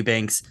Chris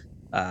Eubanks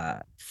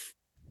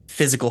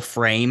physical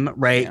frame,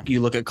 right? Yeah.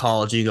 You look at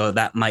college, you go,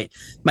 that might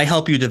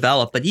help you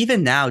develop. But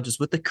even now,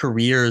 just with the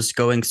careers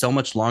going so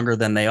much longer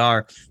than they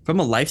are from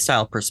a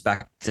lifestyle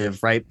perspective,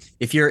 right?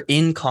 If you're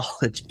in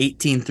college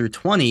 18 through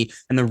 20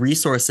 and the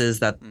resources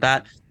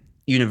that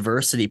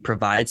university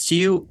provides to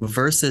you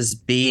versus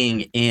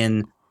being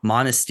in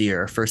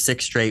Monastir for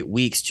 6 straight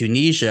weeks,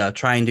 Tunisia,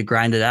 trying to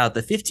grind it out,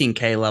 the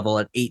 15K level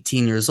at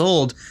 18 years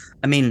old.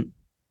 I mean,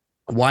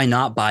 why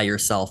not buy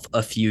yourself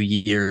a few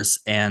years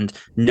and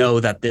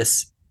know that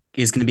this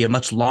is going to be a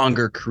much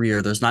longer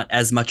career? There's not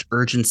as much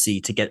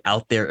urgency to get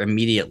out there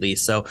immediately.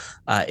 So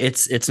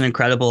it's an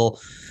incredible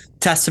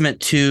testament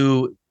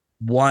to,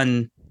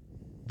 one,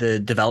 the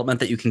development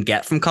that you can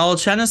get from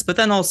college tennis, but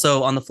then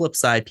also on the flip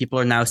side, people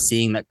are now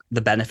seeing that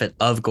the benefit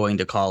of going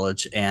to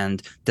college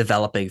and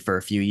developing for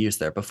a few years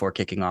there before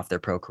kicking off their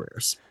pro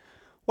careers.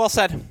 Well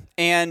said.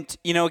 And,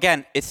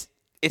 again, it's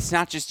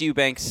not just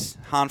Eubanks,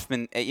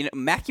 Hanfman.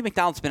 Mackie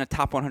McDonald's been a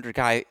top 100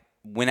 guy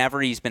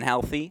whenever he's been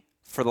healthy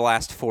for the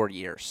last 4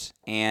 years.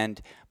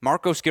 And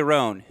Marcos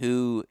Giron,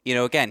 who,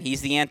 again,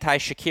 he's the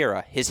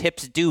anti-Shakira. His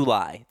hips do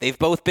lie. They've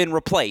both been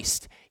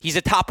replaced. He's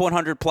a top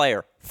 100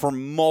 player for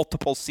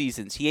multiple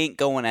seasons. He ain't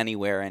going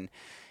anywhere. And,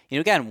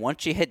 again,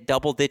 once you hit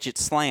double-digit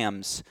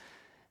slams,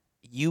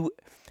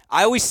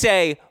 I always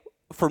say,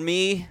 for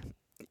me,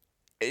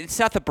 it's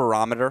not the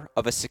barometer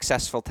of a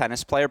successful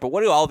tennis player, but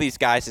what do all these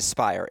guys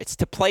aspire? It's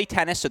to play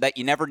tennis so that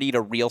you never need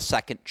a real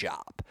second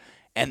job.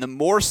 And the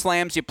more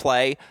slams you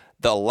play,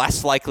 the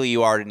less likely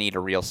you are to need a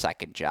real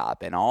second job.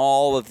 And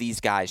all of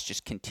these guys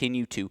just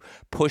continue to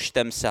push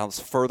themselves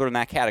further in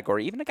that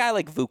category. Even a guy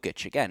like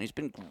Vukic, again, who's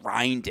been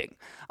grinding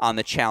on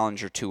the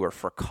Challenger Tour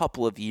for a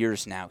couple of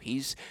years now.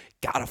 He's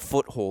got a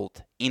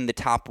foothold in the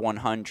top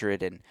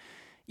 100. And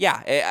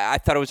yeah, I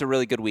thought it was a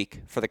really good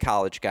week for the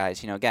college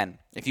guys. Again,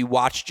 if you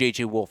watched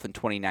J.J. Wolf in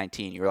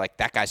 2019, you were like,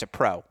 that guy's a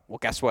pro. Well,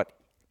 guess what?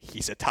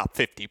 He's a top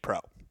 50 pro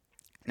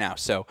now.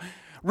 So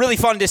really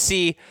fun to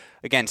see.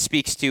 Again,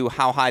 speaks to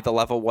how high the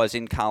level was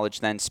in college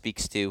then,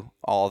 speaks to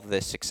all of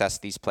the success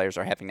these players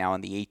are having now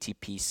on the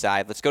ATP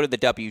side. Let's go to the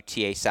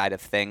WTA side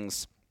of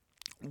things.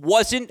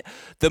 Wasn't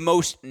the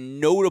most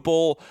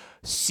notable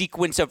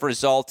sequence of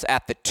results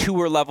at the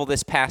tour level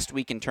this past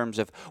week in terms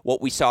of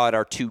what we saw at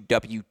our 2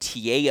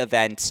 WTA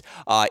events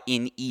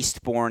in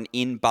Eastbourne,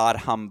 in Bad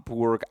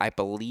Homburg. I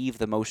believe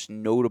the most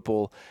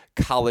notable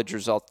college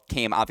result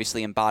came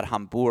obviously in Bad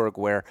Homburg,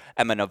 where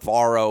Emma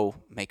Navarro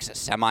makes a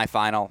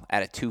semifinal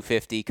at a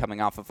 250,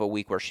 coming off of a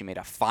week where she made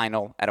a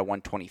final at a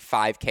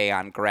 125K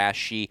on grass.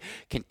 She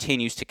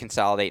continues to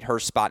consolidate her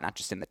spot, not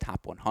just in the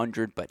top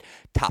 100, but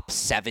top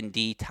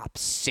 70, top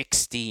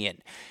 60, and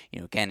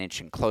again,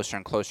 inching closer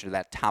and closer to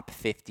that top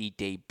 50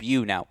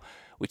 debut. Now,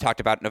 we talked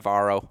about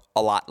Navarro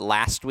a lot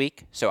last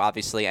week, so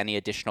obviously any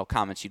additional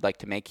comments you'd like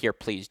to make here,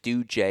 please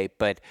do, Jay.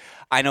 But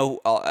I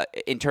know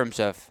in terms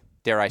of,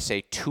 dare I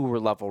say,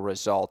 tour-level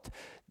result,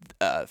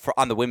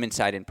 on the women's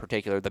side in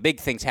particular, the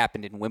big things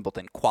happened in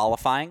Wimbledon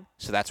qualifying,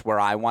 so that's where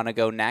I want to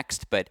go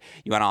next. But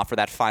you want to offer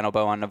that final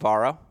bow on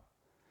Navarro?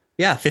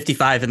 Yeah,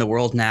 55 in the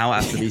world now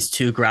after these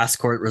 2 grass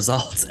court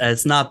results.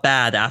 It's not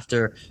bad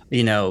after,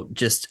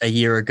 just a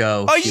year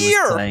ago. A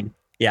year?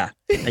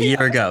 A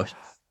year ago,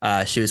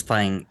 she was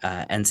playing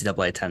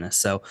NCAA tennis.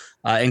 So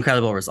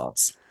incredible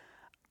results.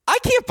 I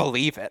can't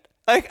believe it.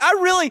 Like,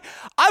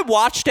 I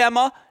watched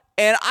Emma,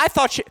 and I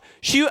thought she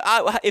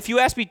if you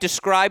ask me,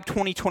 describe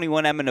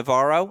 2021 Emma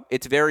Navarro,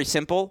 it's very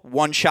simple.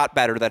 One shot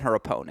better than her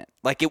opponent.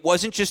 Like, it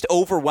wasn't just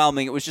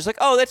overwhelming. It was just like,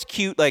 oh, that's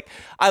cute. Like,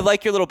 I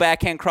like your little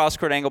backhand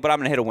cross-court angle, but I'm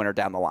going to hit a winner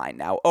down the line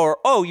now. Or,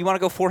 oh, you want to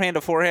go forehand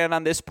to forehand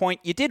on this point?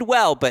 You did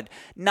well, but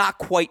not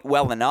quite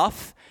well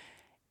enough.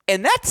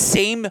 And that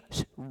same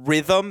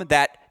rhythm,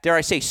 that, dare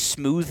I say,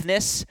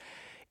 smoothness,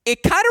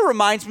 it kind of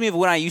reminds me of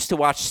when I used to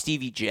watch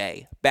Stevie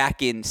J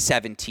back in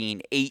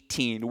 17,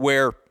 18,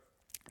 where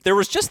there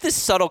was just this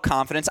subtle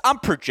confidence. I'm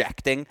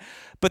projecting,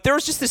 but there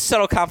was just this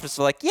subtle confidence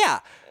of like, yeah,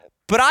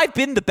 but I've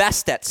been the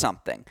best at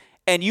something.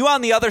 And you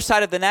on the other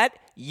side of the net,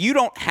 you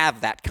don't have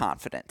that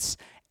confidence.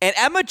 And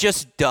Emma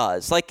just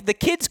does. Like, the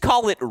kids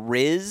call it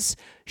Riz.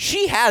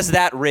 She has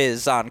that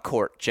Riz on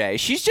court, Jay.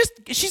 She's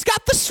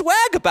got the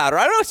swag about her.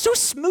 I don't know. It's so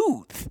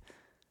smooth.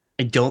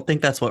 I don't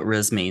think that's what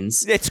Riz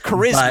means. It's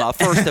charisma,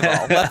 first of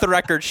all. Let the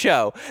record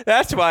show.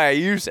 That's why I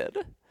use it.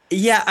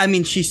 Yeah, I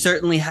mean, she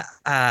certainly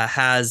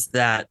has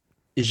that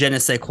je ne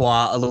sais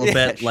quoi a little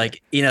bit.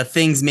 Like,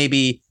 things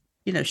maybe,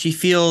 she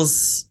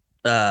feels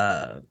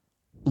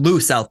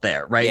loose out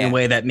there, right? In a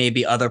way that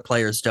maybe other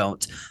players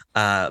don't.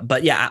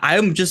 But yeah,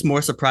 I'm just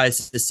more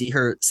surprised to see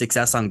her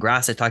success on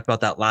grass. I talked about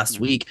that last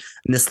week.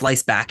 And this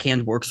slice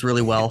backhand works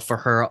really well for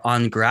her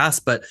on grass.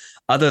 But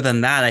other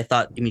than that,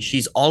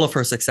 all of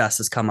her success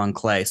has come on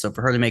clay. So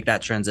for her to make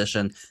that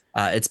transition,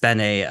 it's been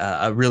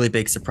a really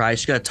big surprise.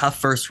 She got a tough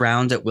first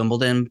round at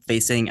Wimbledon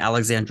facing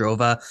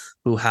Alexandrova,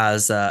 who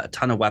has a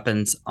ton of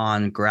weapons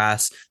on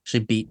grass. She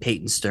beat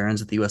Peyton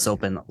Stearns at the U.S.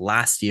 Open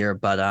last year.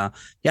 But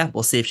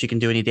we'll see if she can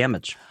do any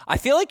damage. I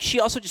feel like she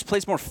also just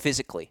plays more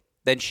physically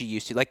than she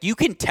used to. Like, you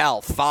can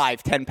tell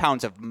 5-10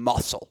 pounds of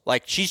muscle.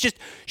 Like, she's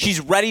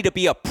ready to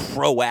be a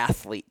pro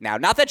athlete now.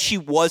 Not that she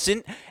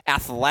wasn't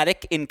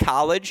athletic in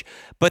college,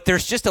 but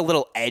there's just a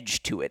little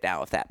edge to it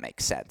now, if that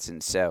makes sense.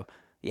 And so,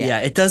 yeah,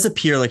 it does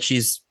appear like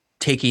she's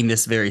taking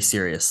this very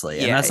seriously.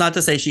 And that's not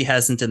to say she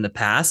hasn't in the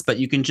past, but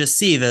you can just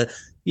see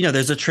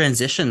there's a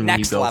transition when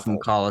you go from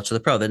college to the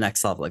pro, the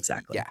next level.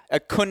 Exactly. Yeah, I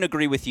couldn't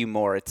agree with you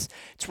more. It's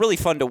really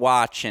fun to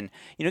watch. And,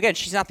 again,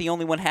 she's not the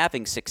only one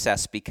having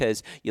success,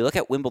 because you look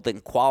at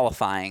Wimbledon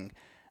qualifying.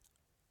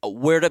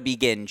 Where to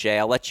begin, Jay?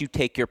 I'll let you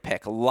take your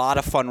pick. A lot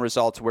of fun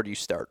results. Where do you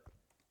start?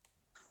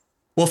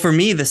 Well, for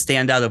me, the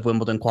standout of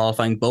Wimbledon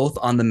qualifying, both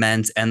on the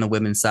men's and the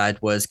women's side,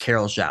 was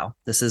Carol Zhao.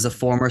 This is a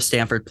former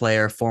Stanford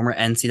player, former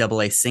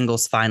NCAA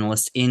singles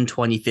finalist in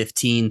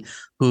 2015,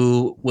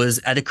 who was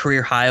at a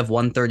career high of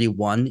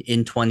 131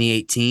 in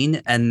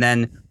 2018, and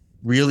then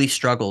really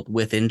struggled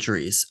with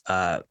injuries,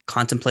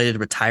 contemplated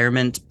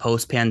retirement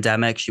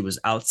post-pandemic. She was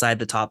outside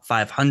the top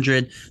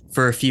 500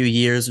 for a few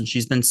years, and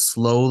she's been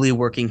slowly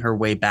working her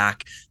way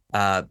back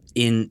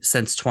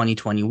since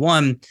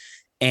 2021.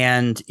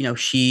 And,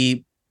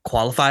 she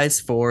qualifies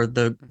for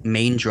the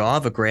main draw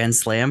of a Grand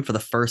Slam for the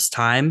first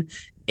time.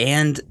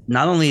 And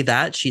not only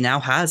that, she now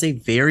has a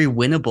very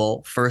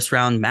winnable first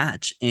round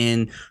match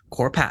in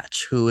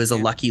Korpatch, who is a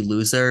lucky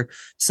loser.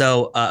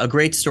 So a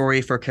great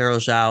story for Carol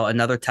Zhao,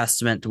 another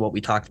testament to what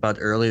we talked about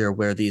earlier,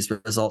 where these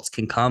results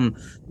can come,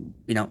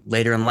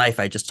 later in life.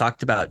 I just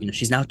talked about,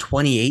 she's now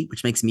 28,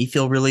 which makes me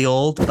feel really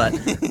old, but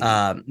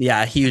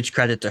a huge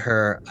credit to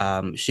her.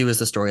 She was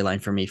the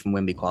storyline for me from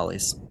Wimby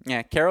Qualies.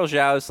 Yeah, Carol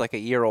Zhao is like a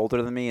year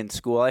older than me in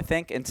school, I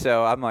think. And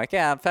so I'm like,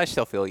 yeah, I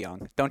still feel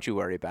young. Don't you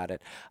worry about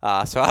it.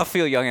 So I'll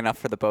feel young enough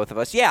for the both of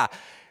us. Yeah.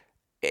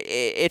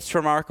 It's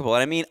remarkable.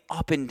 And I mean,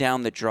 up and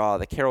down the draw,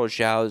 the Carol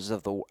Zhaos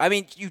of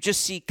you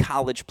just see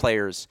college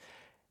players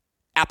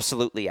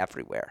absolutely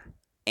everywhere.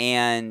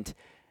 And,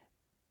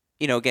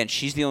 again,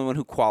 she's the only one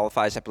who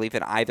qualifies, I believe,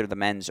 in either the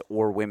men's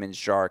or women's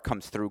draw,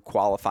 comes through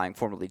qualifying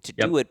formally to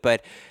do it.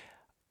 But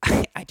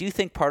I do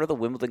think part of the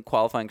Wimbledon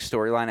qualifying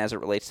storyline as it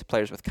relates to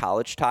players with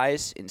college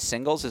ties in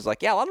singles is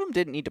like, a lot of them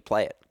didn't need to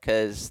play it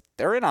because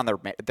they're in on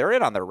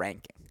their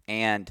ranking.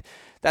 And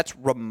that's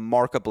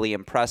remarkably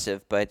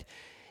impressive. But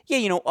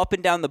up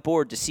and down the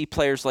board, to see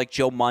players like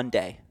Joe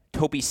Monday,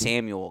 Toby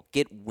Samuel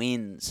get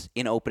wins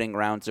in opening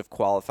rounds of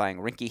qualifying.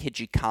 Rinky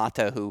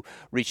Hijikata, who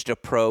reached a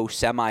pro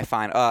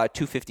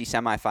 250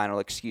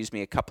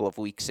 semifinal, a couple of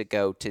weeks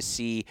ago, to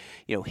see,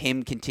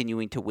 him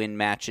continuing to win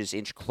matches,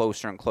 inch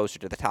closer and closer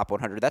to the top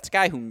 100. That's a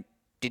guy who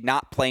did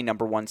not play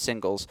number one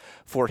singles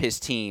for his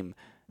team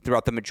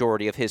throughout the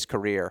majority of his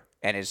career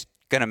and is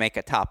going to make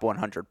a top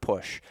 100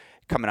 push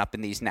coming up in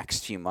these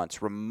next few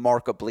months.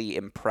 Remarkably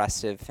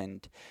impressive.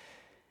 And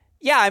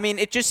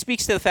it just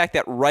speaks to the fact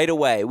that right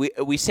away,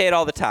 we say it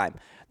all the time,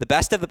 the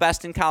best of the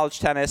best in college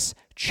tennis,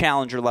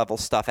 challenger level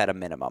stuff at a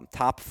minimum,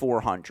 top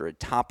 400,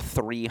 top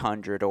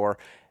 300, or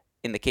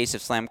in the case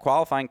of slam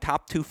qualifying,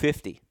 top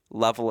 250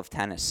 level of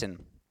tennis.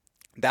 And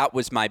that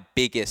was my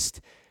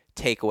biggest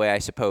takeaway, I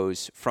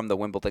suppose, from the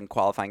Wimbledon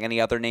qualifying. Any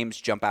other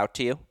names jump out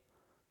to you?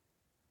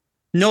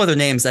 No other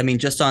names.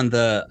 Just on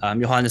the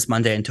Johannes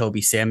Monday and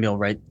Toby Samuel,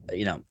 right?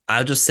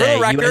 I'll just say,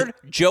 for the record,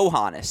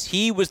 Johannes.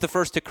 He was the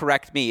first to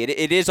correct me.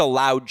 It is a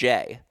loud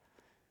J.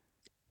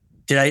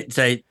 Did I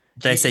say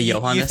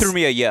Johannes? You threw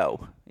me a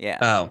yo. Yeah.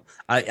 Oh,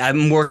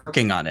 I'm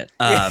working on it.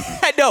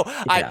 No,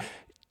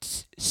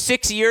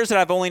 6 years and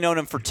I've only known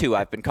him for 2.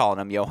 I've been calling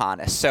him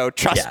Johannes. So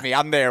trust me,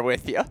 I'm there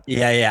with you.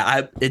 Yeah.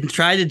 I didn't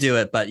try to do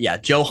it, but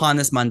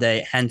Johannes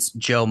Monday, hence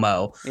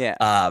Jomo.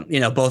 Yeah.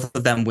 Both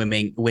of them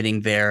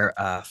winning their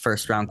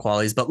first round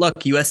qualies. But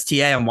look,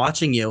 USTA, I'm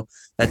watching you.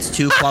 That's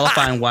 2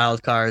 qualifying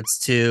wild cards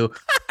to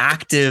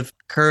active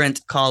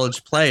current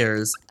college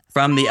players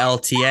from the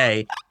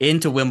LTA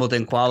into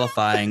Wimbledon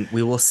qualifying,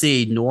 we will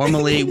see.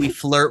 Normally, we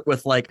flirt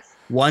with like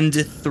 1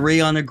 to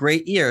 3 on a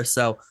great year.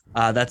 So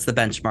that's the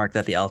benchmark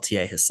that the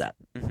LTA has set.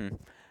 Mm-hmm.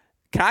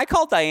 Can I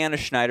call Diana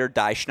Schneider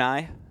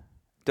Schnei?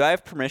 Do I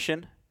have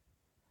permission?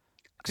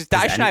 Because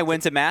Schnei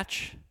wins a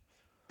match.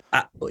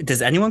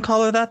 Does anyone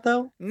call her that,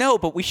 though? No,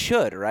 but we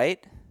should,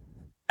 right?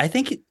 I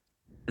think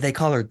they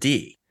call her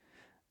D.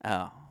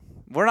 Oh.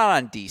 We're not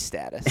on D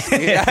status.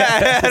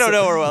 I don't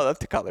know where we'll have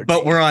to call her.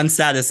 But we're on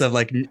status of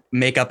like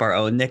make up our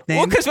own nickname.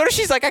 Well, because what if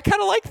she's like, I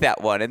kind of like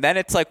that one, and then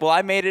it's like, well,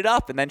 I made it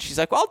up, and then she's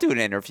like, well, I'll do an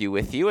interview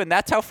with you, and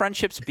that's how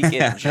friendships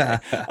begin.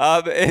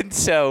 And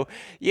so,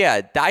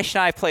 yeah,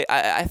 Schnei played.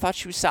 I thought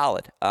she was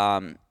solid.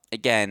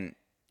 Again,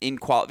 in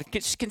quality,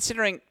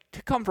 considering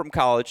to come from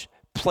college,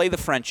 play the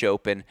French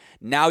Open.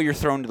 Now you're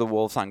thrown to the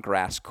wolves on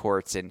grass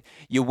courts, and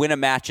you win a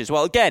match as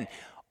well. Again,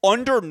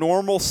 under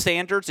normal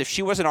standards, if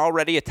she wasn't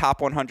already a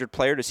top 100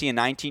 player, to see a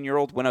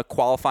 19-year-old win a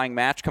qualifying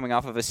match coming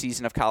off of a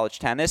season of college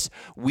tennis,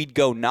 we'd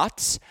go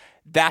nuts.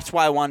 That's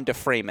why I wanted to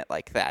frame it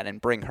like that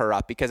and bring her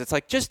up, because it's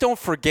like, just don't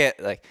forget,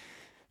 like,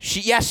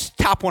 yes,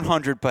 top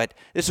 100, but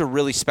this is a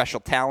really special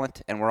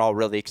talent, and we're all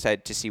really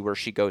excited to see where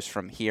she goes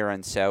from here.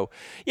 And so,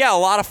 yeah, a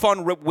lot of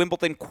fun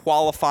Wimbledon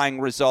qualifying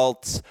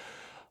results.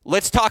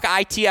 Let's talk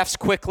ITFs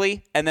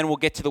quickly, and then we'll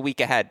get to the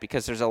week ahead,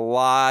 because there's a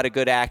lot of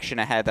good action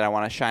ahead that I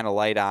want to shine a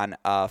light on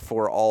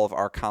for all of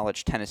our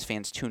college tennis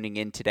fans tuning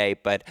in today.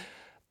 But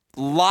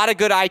a lot of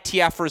good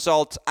ITF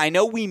results. I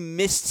know we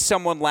missed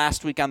someone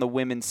last week on the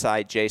women's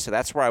side, Jay, so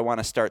that's where I want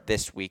to start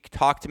this week.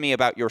 Talk to me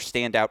about your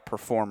standout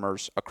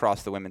performers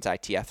across the women's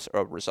ITF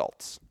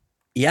results.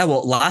 Yeah,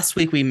 well, last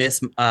week we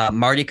missed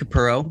Marty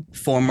Capurro,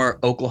 former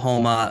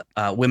Oklahoma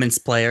women's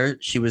player.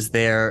 She was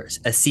there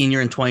a senior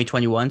in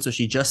 2021, so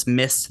she just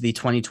missed the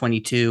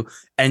 2022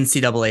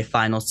 NCAA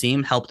finals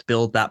team, helped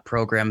build that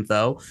program,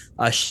 though.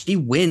 She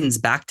wins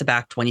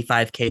back-to-back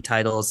 25K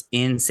titles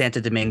in Santo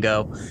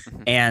Domingo,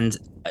 and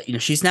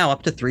she's now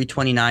up to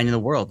 329 in the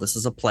world. This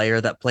is a player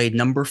that played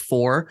number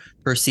 4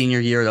 her senior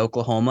year at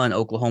Oklahoma, an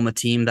Oklahoma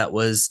team that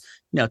was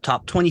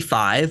top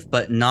 25,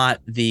 but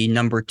not the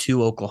number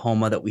 2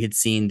 Oklahoma that we had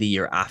seen the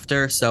year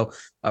after. So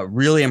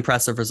really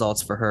impressive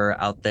results for her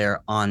out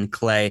there on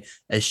clay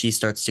as she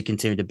starts to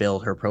continue to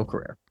build her pro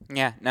career.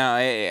 Yeah, no,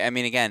 I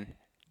mean, again,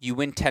 you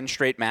win 10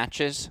 straight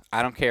matches.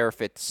 I don't care if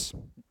it's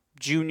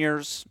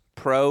juniors,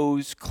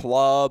 pros,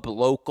 club,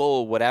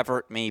 local, whatever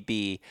it may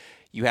be,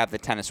 you have the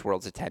tennis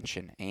world's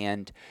attention.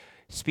 And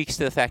speaks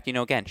to the fact,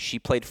 again, she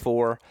played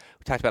 4.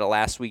 We talked about it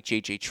last week.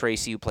 J.J.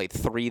 Tracy, who played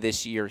 3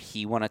 this year,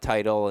 he won a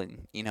title.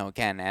 And,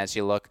 again, as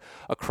you look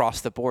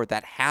across the board,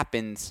 that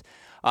happens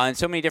in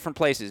so many different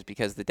places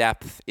because the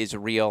depth is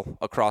real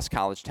across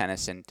college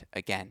tennis. And,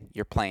 again,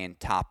 you're playing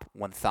top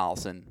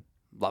 1,000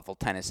 level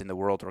tennis in the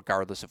world,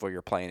 regardless of where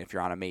you're playing, if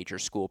you're on a major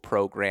school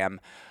program.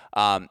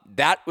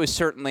 That was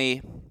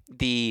certainly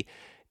the,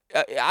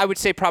 I would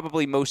say,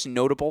 probably most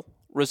notable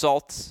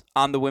results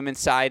on the women's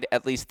side,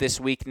 at least this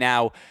week.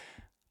 Now,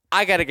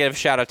 I got to give a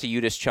shout out to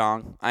Yudis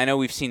Chong. I know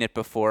we've seen it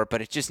before,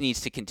 but it just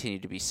needs to continue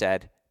to be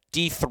said.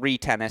 D3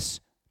 tennis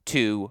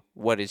to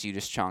what is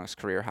Yudis Chong's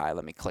career high?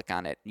 Let me click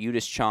on it.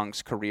 Yudis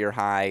Chong's career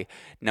high,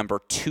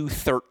 number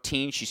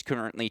 213. She's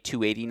currently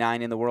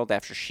 289 in the world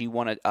after she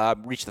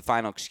reached the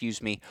final,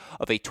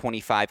 of a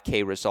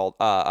 25K result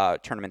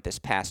tournament this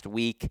past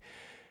week.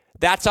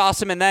 That's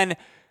awesome. And then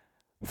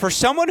for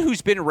someone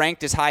who's been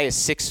ranked as high as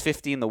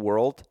 650 in the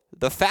world,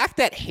 the fact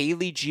that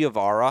Haley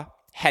Giavara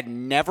had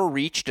never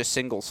reached a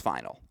singles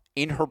final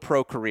in her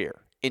pro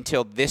career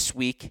until this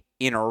week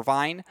in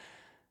Irvine.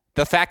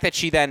 The fact that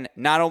she then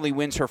not only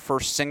wins her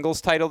first singles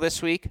title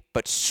this week,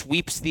 but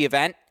sweeps the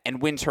event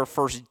and wins her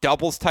first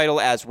doubles title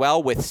as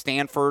well with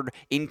Stanford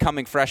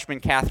incoming freshman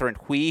Catherine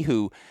Hui,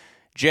 who,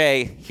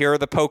 Jay, here are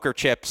the poker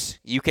chips.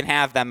 You can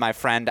have them, my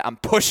friend. I'm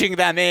pushing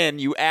them in.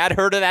 You add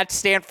her to that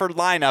Stanford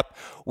lineup,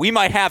 we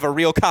might have a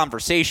real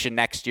conversation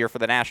next year for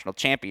the national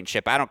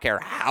championship. I don't care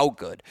how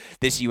good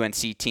this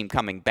UNC team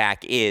coming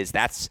back is.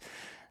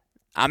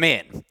 I'm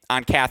in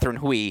on Catherine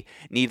Hui,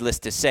 needless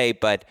to say.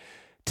 But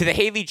to the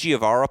Haley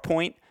Giavara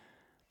point,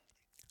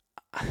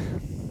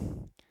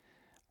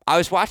 I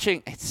was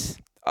watching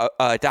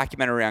a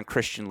documentary on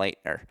Christian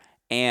Laettner.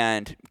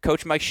 And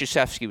Coach Mike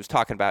Krzyzewski was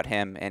talking about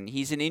him, and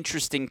he's an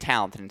interesting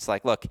talent. And it's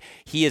like, look,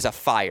 he is a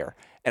fire.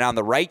 And on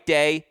the right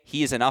day,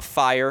 he is enough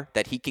fire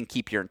that he can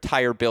keep your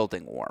entire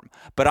building warm.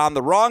 But on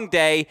the wrong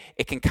day,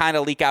 it can kind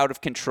of leak out of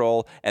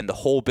control, and the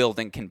whole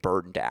building can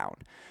burn down.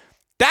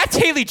 That's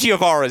Haley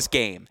Giavara's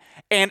game.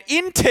 And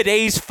in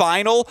today's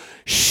final,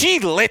 she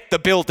lit the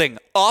building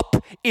up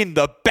in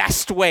the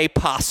best way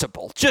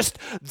possible. Just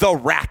the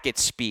racket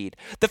speed.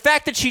 The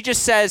fact that she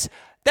just says,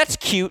 that's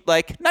cute,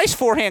 like, nice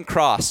forehand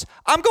cross.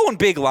 I'm going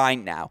big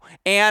line now.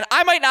 And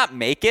I might not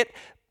make it,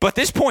 but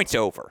this point's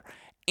over.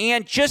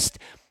 And just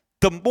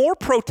the more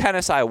pro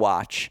tennis I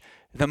watch,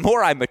 the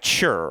more I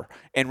mature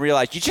and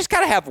realize you just got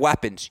to have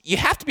weapons. You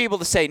have to be able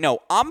to say, no,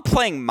 I'm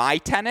playing my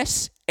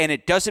tennis, and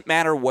it doesn't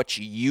matter what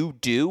you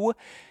do.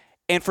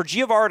 And for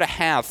Giovara to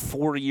have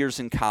 4 years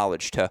in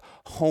college to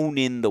hone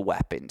in the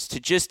weapons, to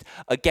just,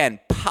 again,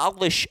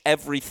 polish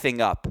everything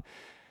up,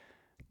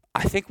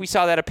 I think we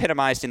saw that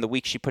epitomized in the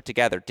week she put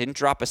together. Didn't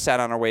drop a set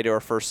on her way to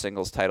her first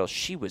singles title.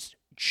 She was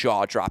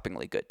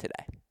jaw-droppingly good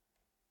today.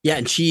 Yeah,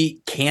 and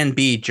she can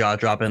be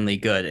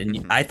jaw-droppingly good.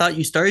 And I thought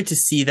you started to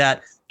see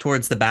that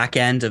towards the back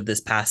end of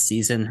this past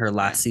season, her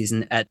last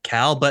season at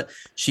Cal, but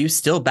she was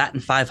still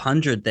batting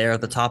 500 there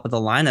at the top of the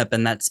lineup.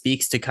 And that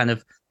speaks to kind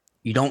of,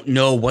 you don't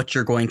know what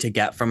you're going to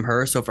get from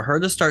her. So for her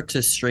to start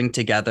to string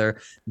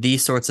together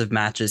these sorts of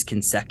matches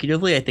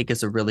consecutively, I think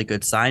is a really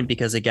good sign,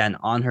 because again,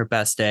 on her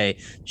best day,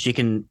 she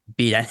can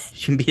beat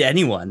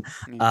anyone.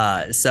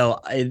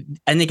 And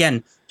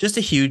again, just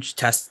a huge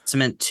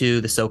testament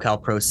to the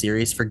SoCal Pro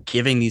Series for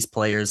giving these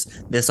players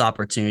this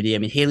opportunity. I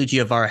mean, Haley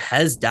Giovara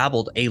has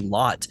dabbled a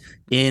lot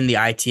in the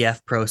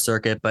ITF Pro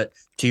circuit, but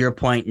to your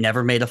point,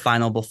 never made a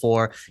final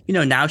before.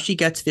 Now she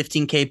gets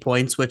 15K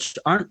points, which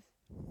aren't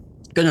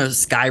going to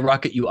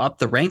skyrocket you up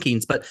the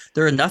rankings, but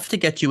they're enough to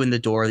get you in the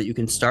door that you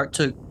can start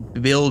to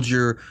build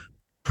your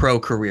pro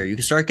career. You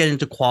can start getting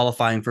to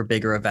qualifying for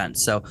bigger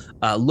events. So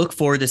look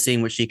forward to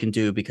seeing what she can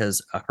do, because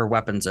her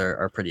weapons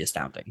are pretty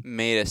astounding.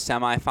 Made a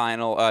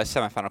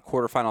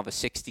quarterfinal of a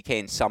 60K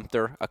in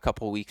Sumter a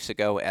couple weeks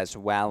ago as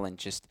well. And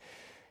just,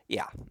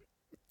 yeah,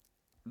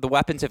 the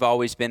weapons have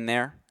always been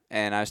there.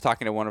 And I was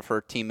talking to one of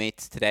her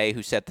teammates today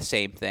who said the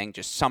same thing.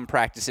 Just some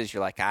practices, you're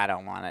like, I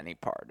don't want any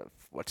part of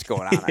what's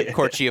going on at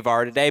Court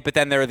Giovara today. But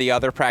then there are the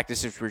other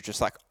practices where you're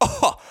just like,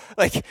 oh,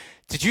 like,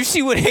 did you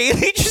see what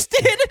Haley just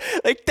did?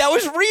 Like, that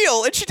was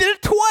real, and she did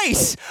it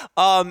twice.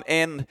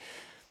 And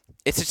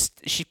it's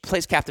just, she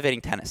plays captivating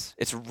tennis.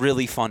 It's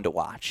really fun to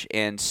watch.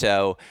 And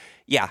so,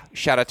 yeah,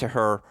 shout out to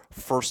her,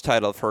 first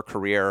title of her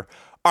career.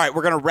 All right,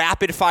 we're going to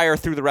rapid fire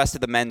through the rest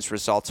of the men's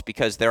results,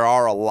 because there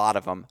are a lot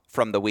of them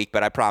from the week.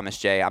 But I promise,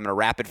 Jay, I'm going to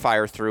rapid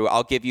fire through.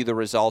 I'll give you the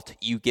result.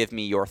 You give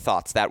me your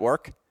thoughts. That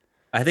work?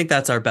 I think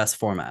that's our best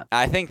format.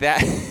 I think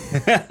that.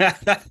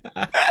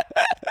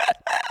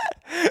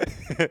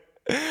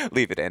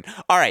 Leave it in.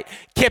 All right.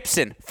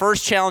 Kipson,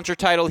 first challenger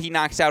title. He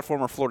knocks out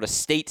former Florida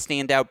State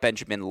standout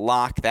Benjamin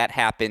Locke. That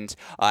happened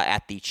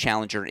at the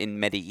Challenger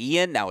in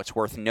Medellin. Now, it's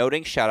worth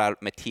noting, shout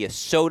out Matias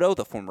Soto,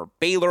 the former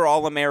Baylor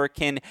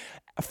All-American.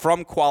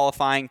 From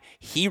qualifying,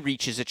 he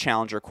reaches a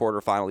challenger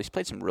quarterfinal. He's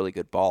played some really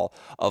good ball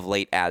of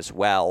late as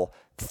well.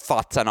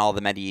 Thoughts on all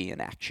the Medellin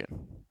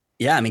action?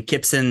 Yeah, I mean,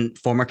 Kipson,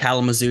 former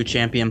Kalamazoo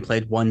champion,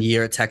 played 1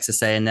 year at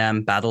Texas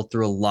A&M, battled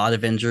through a lot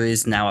of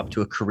injuries, now up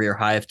to a career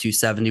high of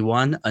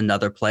 271.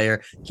 Another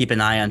player, keep an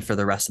eye on for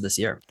the rest of this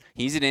year.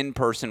 He's an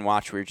in-person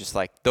watch where you're just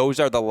like, those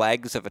are the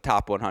legs of a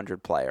top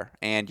 100 player.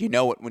 And you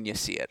know it when you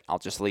see it. I'll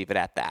just leave it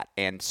at that.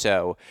 And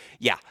so,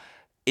 yeah.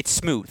 It's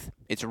smooth.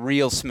 It's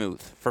real smooth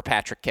for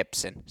Patrick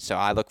Kipson. So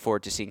I look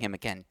forward to seeing him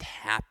again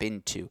tap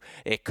into.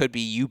 It could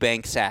be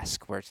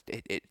Eubanks-esque, where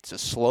it's a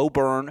slow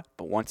burn,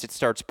 but once it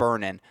starts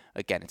burning,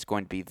 again, it's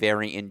going to be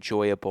very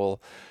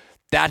enjoyable.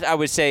 That, I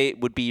would say,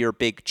 would be your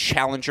big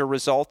challenger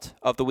result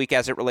of the week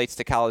as it relates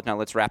to college. Now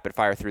let's rapid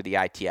fire through the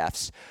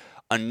ITFs.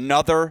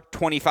 Another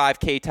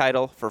 25K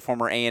title for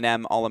former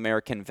A&M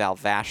All-American Val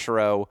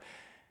Vachereau.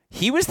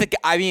 He was the guy,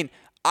 I mean,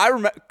 I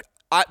remember...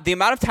 the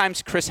amount of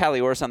times Chris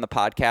Halliors on the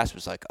podcast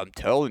was like, I'm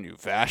telling you,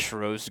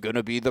 Vachereau's going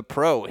to be the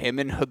pro, him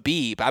and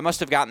Habib. I must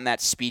have gotten that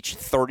speech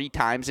 30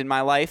 times in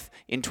my life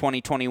in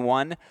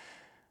 2021.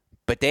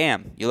 But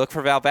damn, you look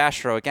for Val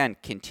Vachereau, again,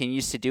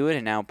 continues to do it.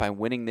 And now by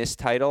winning this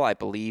title, I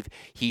believe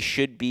he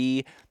should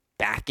be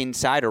back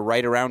inside or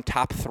right around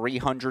top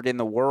 300 in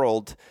the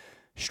world.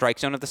 Strike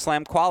zone of the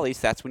slam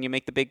qualies. That's when you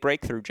make the big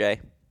breakthrough,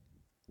 Jay.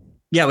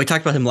 Yeah, we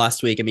talked about him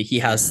last week. I mean, he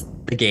has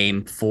the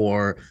game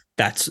for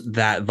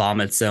that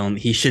vomit zone.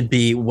 He should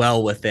be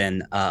well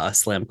within a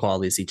slam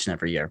qualities each and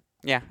every year.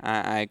 Yeah,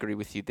 I agree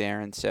with you there.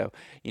 And so,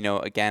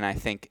 again, I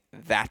think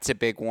that's a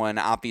big one.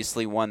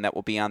 Obviously, one that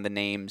will be on the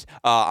names,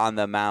 on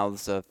the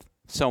mouths of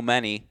so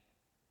many.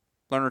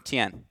 Lerner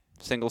Tien,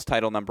 singles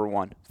title number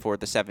 1 for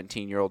the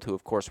 17-year-old who,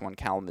 of course, won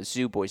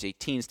Kalamazoo boys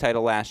 18s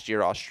title last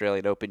year,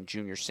 Australian Open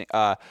junior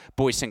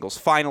boys singles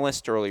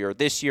finalist earlier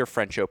this year,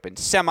 French Open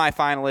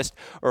semifinalist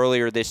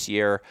earlier this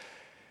year.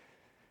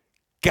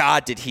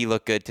 God, did he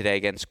look good today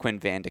against Quinn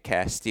van de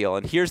Castile.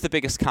 And here's the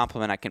biggest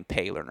compliment I can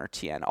pay Lerner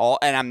Tien.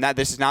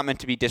 This is not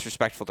meant to be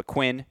disrespectful to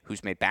Quinn,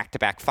 who's made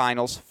back-to-back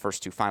finals,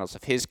 first 2 finals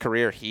of his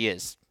career. He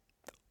is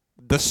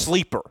the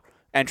sleeper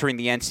entering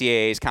the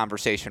NCAA's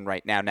conversation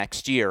right now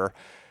next year.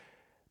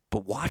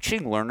 But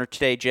watching Lerner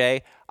today,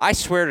 Jay, I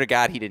swear to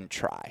God he didn't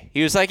try.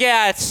 He was like,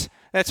 yeah,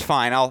 that's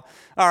fine. I'll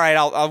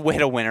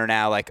hit a winner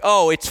now. Like,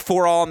 oh, it's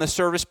 4-all on the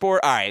service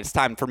board. All right, it's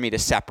time for me to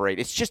separate.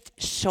 It's just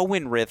so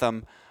in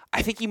rhythm.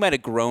 I think he might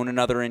have grown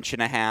another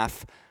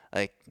 1.5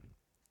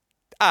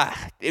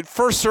 inches.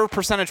 First serve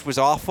percentage was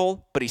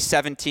awful, but he's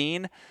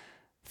 17.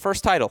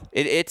 First title.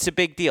 It's a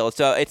big deal.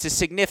 It's a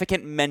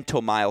significant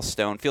mental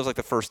milestone. Feels like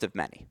the first of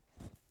many.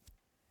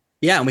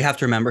 Yeah, and we have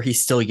to remember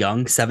he's still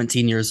young,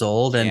 17 years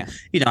old. And,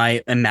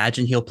 I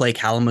imagine he'll play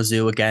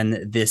Kalamazoo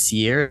again this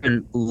year,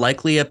 and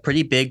likely a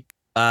pretty big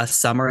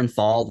summer and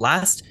fall.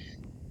 Last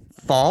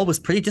fall was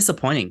pretty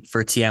disappointing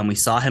for TM. We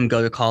saw him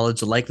go to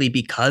college likely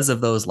because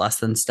of those less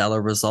than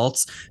stellar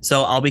results.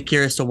 So I'll be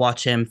curious to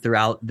watch him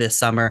throughout this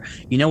summer.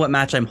 You know what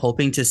match I'm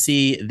hoping to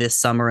see this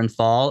summer and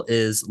fall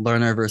is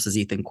Lerner versus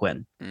Ethan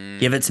Quinn.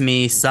 Give it to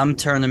me, some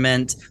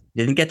tournament.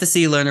 Didn't get to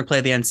see Lerner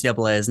play the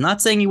NCAAs.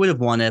 Not saying he would have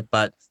won it,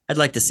 but I'd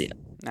like to see it.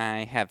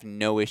 I have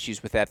no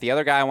issues with that. The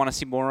other guy I want to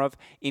see more of,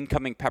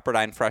 incoming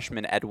Pepperdine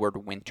freshman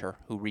Edward Winter,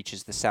 who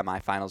reaches the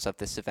semifinals of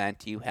this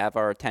event. You have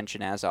our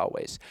attention as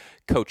always.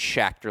 Coach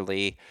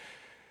Schachterly.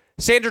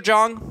 Sander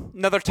Jong,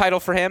 another title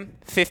for him,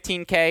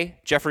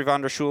 15K. Jeffrey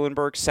von der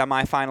Schulenberg,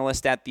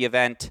 semifinalist at the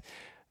event.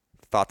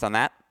 Thoughts on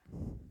that?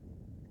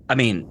 I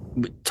mean,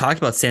 we talked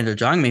about Sander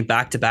Jong. I mean,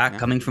 back-to-back,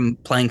 coming from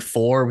playing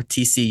 4 with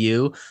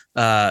TCU.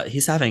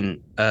 He's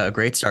having a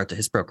great start to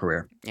his pro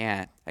career.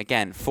 Yeah,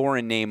 again, 4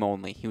 in name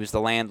only. He was the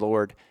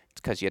landlord.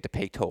 It's because you had to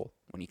pay toll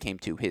when you came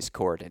to his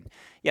court. And,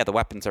 yeah, the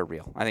weapons are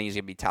real. I think he's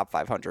going to be top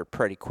 500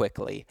 pretty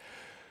quickly.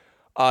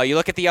 You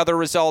look at the other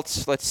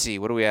results. Let's see.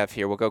 What do we have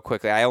here? We'll go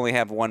quickly. I only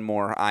have one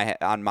more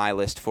on my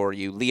list for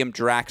you. Liam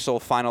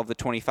Draxel, final of the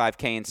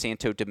 25K in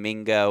Santo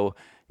Domingo.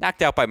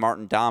 Knocked out by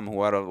Martin Dahm,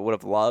 who would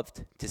have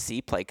loved to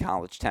see play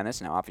college tennis.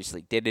 Now,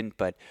 obviously didn't,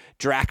 but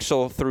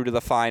Draxel through to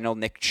the final.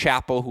 Nick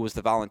Chappell, who was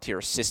the volunteer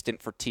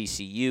assistant for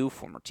TCU,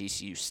 former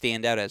TCU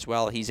standout as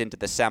well. He's into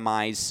the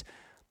semis.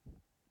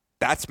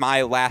 That's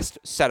my last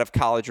set of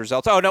college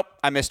results. Oh, nope,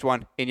 I missed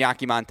one.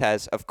 Iñaki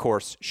Montez, of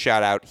course,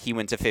 shout out. He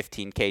wins a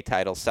 15K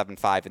title,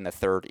 7-5 in the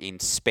third in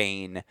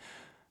Spain.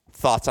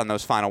 Thoughts on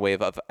those final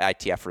wave of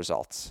ITF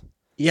results?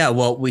 Yeah,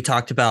 well, we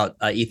talked about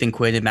Ethan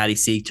Quinn and Maddie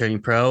Sieg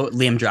turning pro.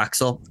 Liam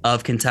Draxel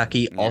of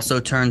Kentucky also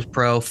turned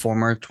pro,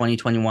 former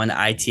 2021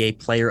 ITA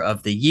Player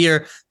of the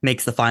Year,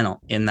 makes the final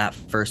in that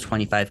first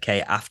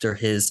 25K after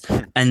his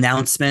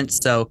announcement.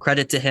 So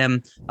credit to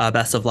him.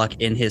 Best of luck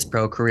in his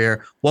pro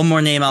career. One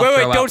more name I'll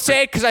throw out. Don't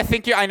say it because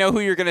I know who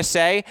you're going to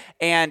say.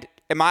 And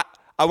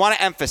I want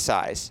to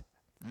emphasize,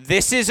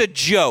 this is a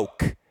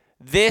joke.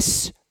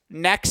 This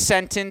next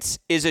sentence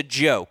is a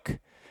joke.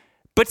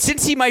 But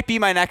since he might be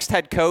my next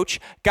head coach,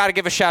 got to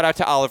give a shout out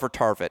to Oliver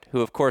Tarvett,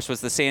 who, of course,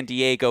 was the San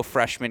Diego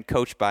freshman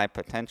coached by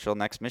potential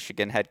next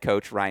Michigan head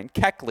coach Ryan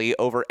Keckley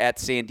over at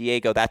San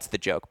Diego. That's the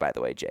joke, by the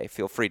way, Jay.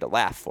 Feel free to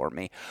laugh for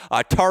me.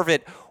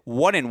 Tarvett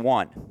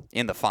 1-1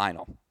 in the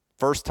final.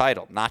 First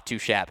title, not too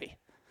shabby.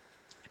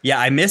 Yeah,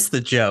 I missed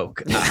the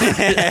joke.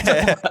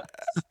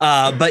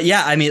 But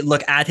yeah, I mean,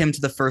 look, add him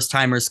to the first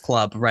timers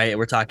club, right?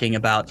 We're talking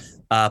about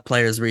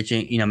players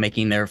reaching,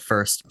 making their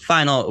first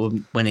final,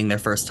 winning their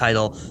first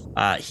title.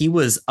 He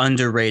was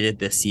underrated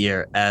this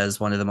year as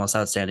one of the most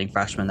outstanding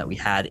freshmen that we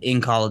had in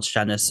college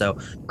tennis. So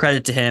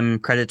credit to him,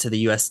 credit to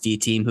the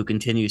USD team who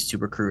continues to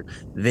recruit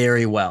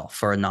very well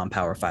for a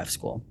non-Power 5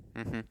 school.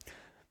 Mm-hmm.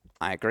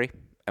 I agree.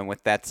 And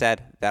with that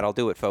said, that'll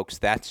do it, folks.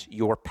 That's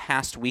your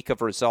past week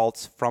of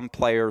results from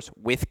players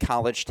with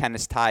college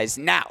tennis ties.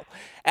 Now,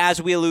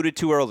 as we alluded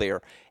to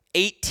earlier,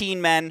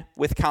 18 men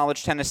with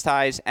college tennis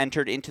ties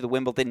entered into the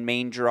Wimbledon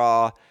main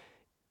draw.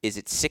 Is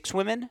it 6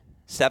 women?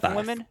 7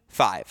 women?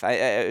 5.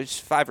 It's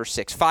 5 or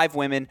 6. 5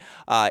 women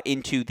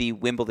into the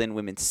Wimbledon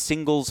women's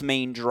singles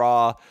main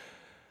draw.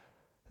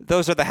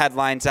 Those are the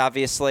headlines,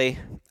 obviously.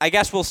 I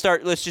guess we'll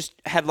start. Let's just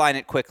headline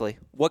it quickly.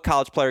 What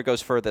college player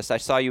goes furthest? I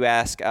saw you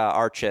ask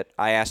Archit.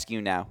 I ask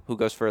you now. Who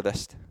goes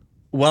furthest?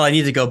 Well, I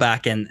need to go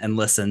back and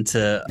listen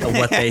to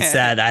what they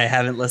said. I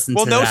haven't listened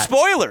to that. Well, no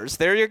spoilers.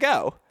 There you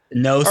go.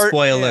 No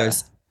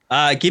spoilers.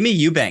 Yeah. Give me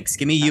Eubanks.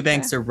 Give me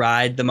Eubanks to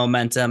ride the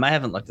momentum. I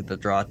haven't looked at the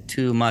draw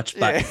too much,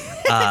 but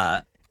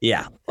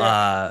yeah.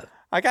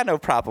 I got no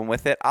problem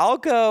with it. I'll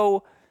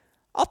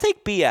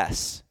take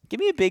BS. Give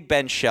me a Big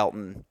Ben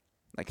Shelton.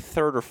 Like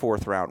 3rd or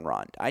 4th round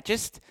run. I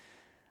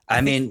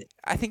think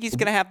he's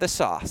going to have the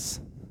sauce.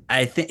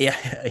 I think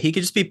he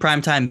could just be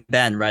primetime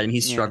Ben, right? And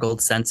he's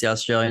struggled since the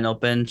Australian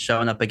Open,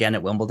 showing up again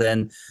at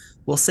Wimbledon.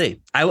 We'll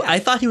see. I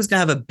thought he was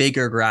going to have a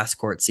bigger grass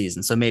court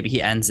season, so maybe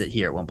he ends it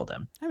here at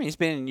Wimbledon. I mean, he's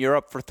been in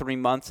Europe for 3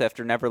 months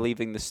after never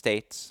leaving the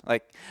States.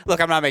 Like,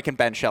 look, I'm not making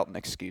Ben Shelton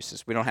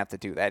excuses. We don't have to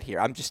do that here.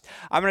 I'm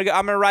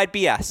gonna ride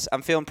BS.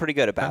 I'm feeling pretty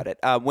good about it.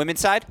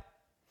 Women's side.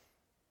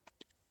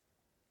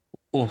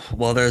 Oh,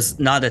 well, there's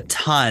not a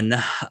ton.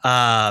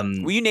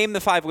 Will you name the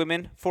 5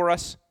 women for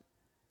us?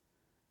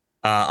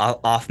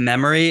 Off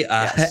memory,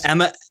 yes.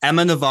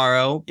 Emma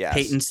Navarro, yes.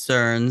 Peyton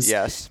Stearns,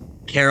 yes,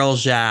 Carol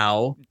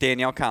Zhao,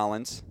 Danielle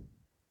Collins.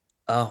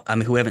 Oh, I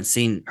mean, who haven't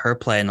seen her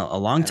play in a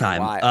long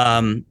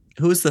time.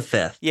 Who's the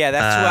 5th? Yeah,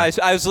 that's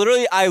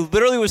who I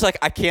literally was like,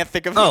 I can't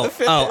think of who the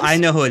 5th is. Oh, I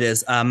know who it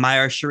is.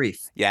 Mayar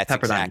Sharif. Yeah, that's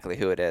Pepperdine. Exactly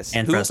who it is.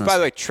 And who, Fresno by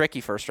the way,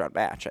 tricky first round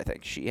match. I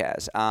think she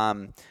has.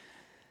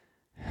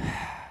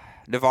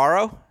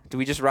 Navarro? Do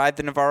we just ride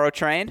the Navarro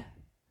train?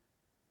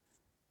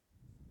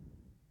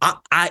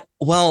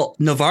 Well,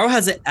 Navarro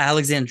has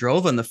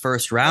Alexandrova in the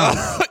first round.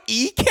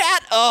 ECAT?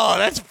 Oh,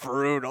 that's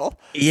brutal.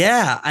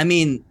 Yeah, I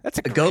mean, that's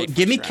a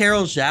give me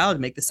Carol Zhao to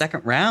make the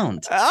second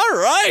round. All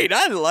right,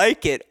 I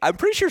like it. I'm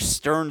pretty sure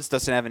Stearns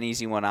doesn't have an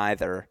easy one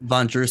either.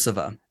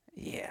 Vondrousova.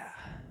 Yeah.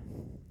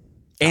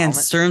 And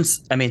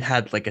Stearns, I mean,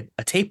 had like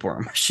a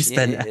tapeworm. She's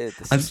been,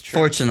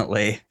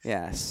 unfortunately.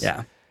 Yes.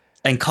 Yeah.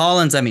 And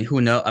Collins, I mean,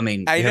 who knows? I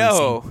mean, I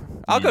know.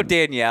 I'll go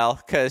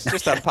Danielle because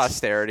just on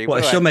posterity.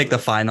 Well, she'll make the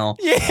final.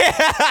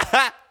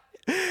 Yeah.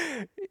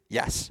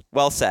 Yes.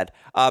 Well said.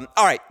 All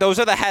right. Those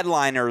are the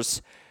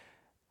headliners.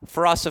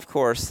 For us, of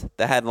course,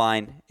 the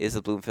headline is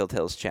the Bloomfield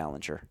Hills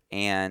Challenger.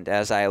 And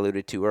as I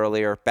alluded to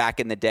earlier, back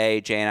in the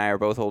day, Jay and I are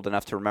both old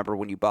enough to remember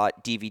when you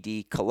bought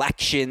DVD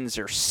collections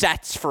or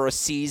sets for a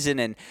season,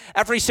 and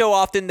every so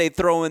often they'd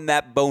throw in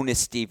that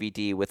bonus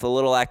DVD with a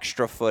little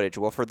extra footage.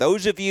 Well, for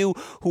those of you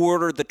who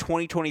ordered the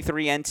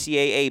 2023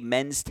 NCAA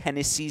Men's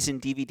Tennis Season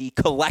DVD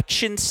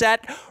collection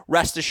set,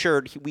 rest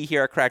assured, we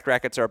here at Cracked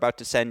Racquets are about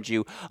to send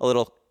you a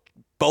little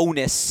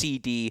bonus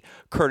DVD,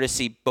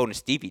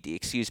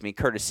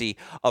 courtesy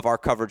of our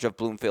coverage of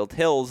Bloomfield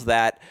Hills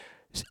that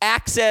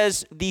acts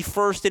as the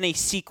first in a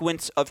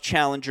sequence of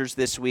challengers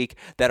this week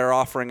that are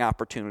offering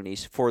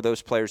opportunities for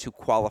those players who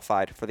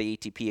qualified for the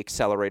ATP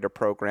Accelerator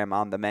program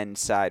on the men's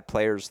side.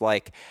 Players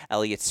like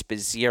Elliot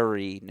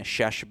Spizzirri,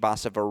 Nishesh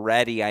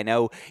Basavareddy. I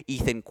know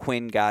Ethan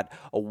Quinn got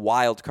a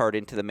wild card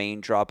into the main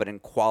draw, but in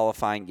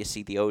qualifying, you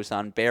see the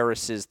Ozan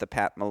Barrises, the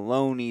Pat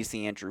Maloneys,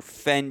 the Andrew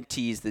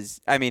Fenties.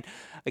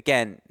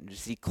 Again,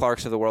 Z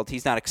Clarks of the world.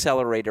 He's not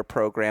Accelerator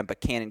program,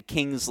 but Cannon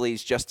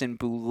Kingsley's, Justin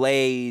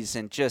Boulets,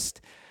 and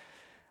just...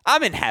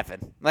 I'm in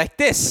heaven. Like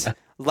this,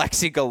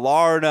 Lexi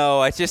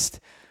Galarno.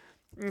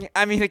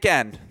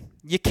 Again,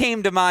 you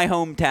came to my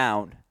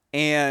hometown,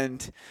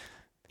 and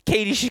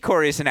Katie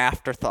Shikori is an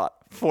afterthought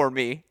for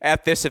me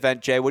at this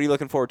event. Jay, what are you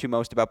looking forward to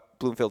most about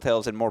Bloomfield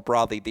Hills and more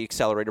broadly the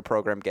Accelerator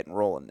program getting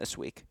rolling this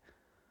week?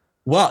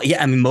 Well,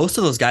 yeah, I mean, most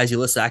of those guys you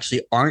list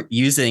actually aren't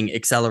using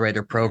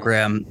Accelerator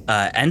program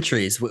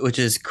entries, which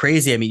is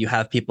crazy. I mean, you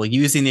have people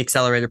using the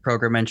Accelerator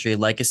program entry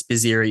like a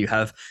Spizzirri. You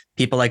have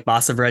people like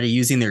Basavareddy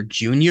using their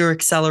junior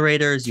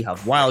accelerators. You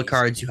have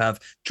wildcards. You have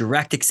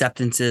direct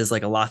acceptances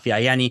like a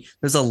Lafayette.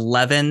 There's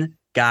 11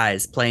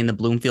 guys playing the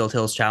Bloomfield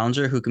Hills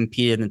Challenger who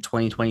competed in the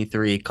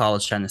 2023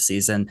 college tennis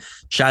season.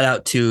 Shout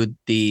out to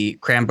the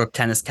Cranbrook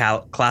Tennis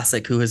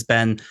Classic, who has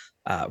been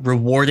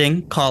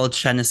rewarding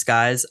college tennis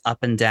guys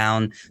up and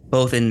down,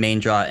 both in main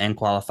draw and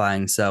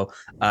qualifying. So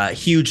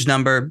huge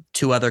number.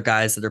 2 other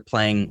guys that are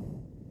playing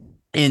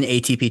in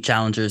ATP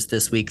Challengers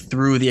this week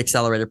through the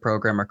Accelerator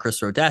program are Chris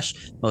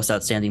Rodesh, most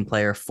outstanding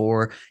player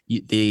for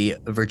the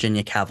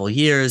Virginia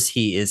Cavaliers.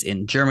 He is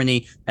in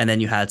Germany. And then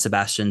you had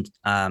Sebastian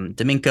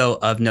Domingo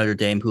of Notre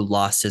Dame, who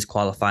lost his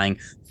qualifying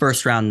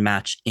first round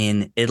match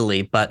in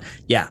Italy. But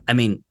yeah, I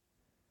mean,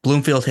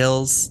 Bloomfield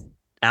Hills,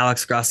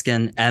 Alex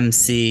Gruskin,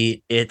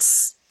 MC,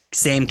 it's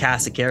same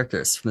cast of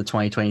characters from the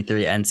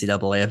 2023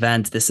 NCAA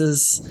event. This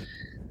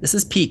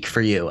is peak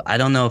for you. I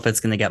don't know if it's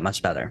going to get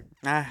much better.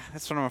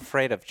 That's what I'm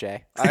afraid of,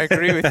 Jay. I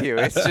agree with you.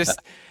 It's just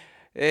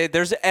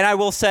and I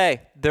will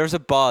say there's a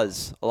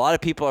buzz. A lot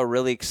of people are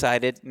really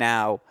excited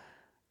now.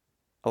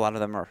 A lot of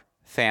them are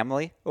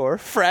family or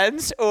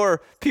friends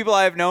or people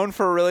I have known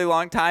for a really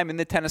long time in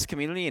the tennis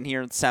community. And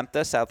here in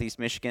SEMTA, Southeast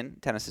Michigan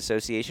Tennis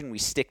Association, we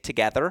stick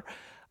together.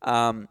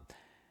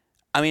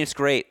 It's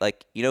great.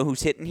 Like, you know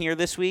who's hitting here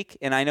this week?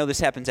 And I know this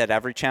happens at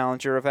every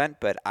Challenger event,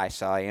 but I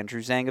saw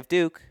Andrew Zhang of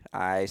Duke.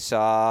 I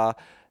saw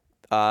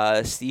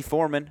Steve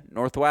Foreman,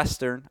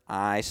 Northwestern.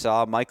 I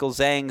saw Michael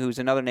Zhang, who's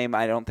another name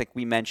I don't think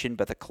we mentioned,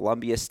 but the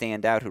Columbia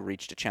standout who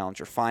reached a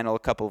Challenger final a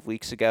couple of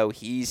weeks ago.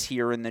 He's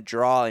here in the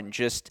draw. And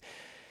just,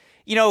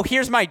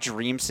 here's my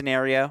dream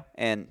scenario.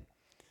 And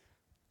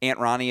Aunt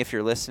Ronnie, if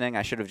you're listening,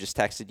 I should have just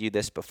texted you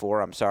this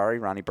before. I'm sorry.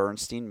 Ronnie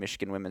Bernstein,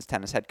 Michigan women's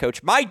tennis head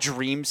coach. My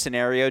dream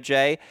scenario,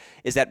 Jay,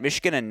 is that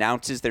Michigan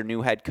announces their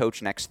new head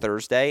coach next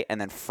Thursday, and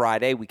then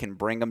Friday we can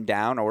bring them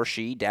down, or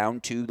she,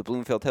 down to the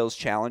Bloomfield Hills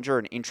Challenger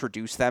and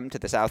introduce them to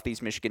the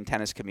Southeast Michigan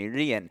tennis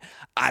community and,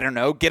 I don't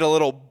know, get a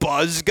little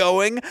buzz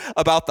going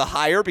about the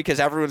hire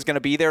because everyone's going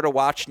to be there to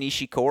watch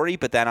Nishikori,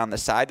 but then on the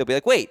side they'll be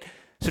like, wait,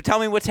 so tell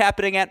me what's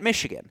happening at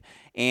Michigan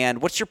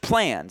and what's your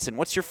plans and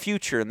what's your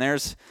future. And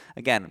there's,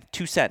 again,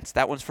 2 cents.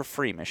 That one's for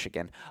free,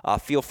 Michigan.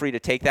 Feel free to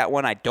take that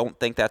one. I don't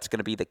think that's going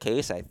to be the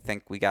case. I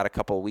think we got a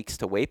couple of weeks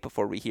to wait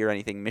before we hear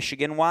anything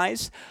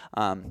Michigan-wise.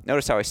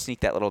 Notice how I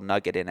sneaked that little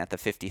nugget in at the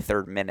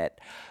 53rd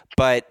minute.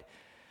 But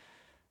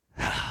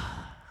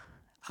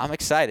I'm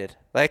excited.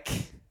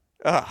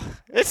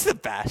 It's the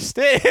best.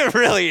 It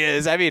really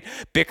is. I mean,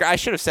 I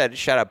should have said,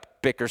 shut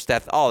up,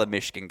 Bickerstaff. All the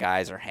Michigan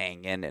guys are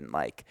hanging and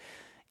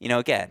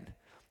again,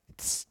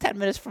 it's 10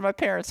 minutes from my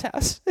parents'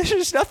 house. There's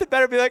just nothing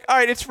better to be like, all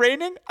right, it's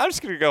raining. I'm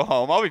just going to go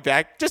home. I'll be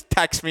back. Just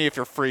text me if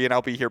you're free, and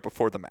I'll be here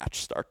before the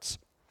match starts.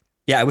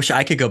 Yeah, I wish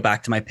I could go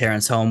back to my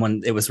parents' home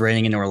when it was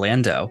raining in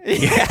Orlando.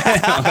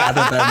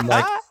 Rather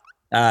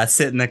than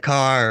sit in the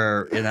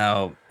car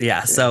or,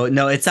 Yeah, so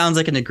no, it sounds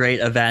like a great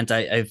event.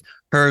 I've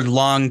heard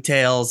long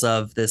tales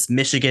of this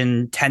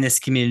Michigan tennis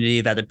community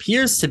that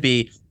appears to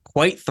be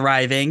quite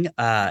thriving.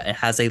 It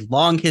has a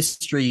long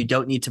history. You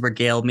don't need to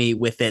regale me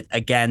with it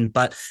again.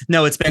 But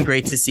no, it's been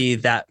great to see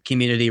that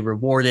community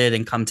rewarded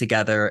and come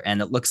together.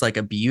 And it looks like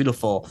a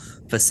beautiful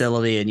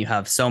facility. And you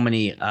have so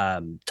many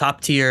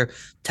top tier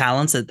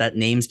talents that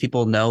names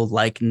people know,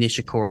 like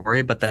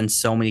Nishikori, but then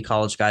so many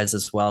college guys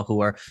as well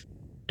who are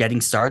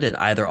getting started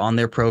either on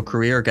their pro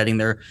career or getting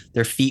their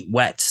feet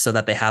wet so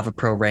that they have a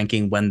pro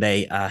ranking when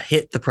they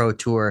hit the pro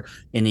tour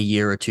in a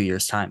year or 2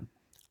 years time.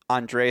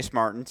 Andreas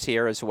Martin's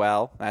here as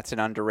well. That's an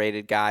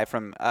underrated guy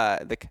from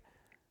the.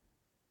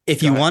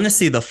 If you want to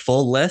see the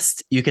full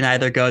list, you can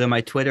either go to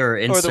my Twitter or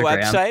Instagram. Or the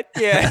website.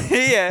 Yeah.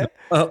 Yeah.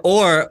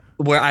 Or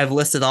where I've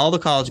listed all the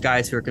college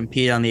guys who are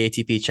competing on the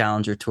ATP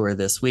Challenger Tour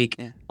this week,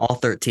 all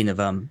 13 of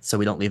them, so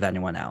we don't leave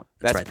anyone out.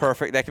 That's right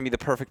perfect. That can be the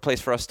perfect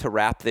place for us to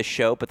wrap this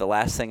show. But the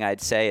last thing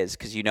I'd say is,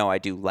 because I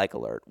do leg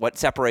alert. What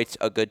separates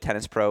a good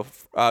tennis player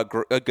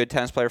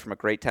from a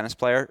great tennis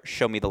player?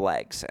 Show me the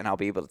legs, and I'll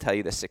be able to tell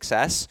you the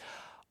success.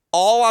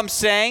 All I'm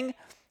saying,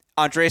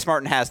 Andreas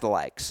Martin has the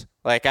legs.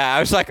 Like,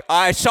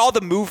 I saw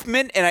the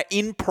movement and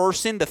in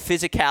person, the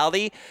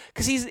physicality,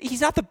 because he's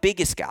not the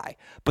biggest guy.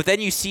 But then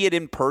you see it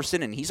in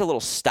person, and he's a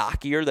little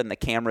stockier than the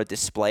camera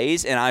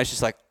displays. And I was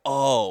just like,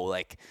 oh,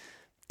 like,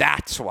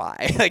 that's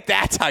why. Like,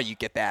 that's how you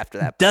get after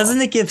that ball. Doesn't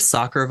it give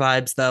soccer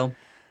vibes, though?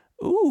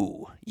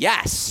 Ooh,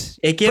 yes.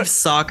 It gives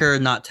soccer,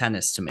 not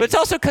tennis to me. But it's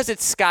also because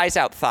it's skies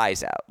out,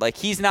 thighs out. Like,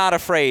 he's not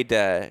afraid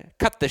to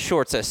cut the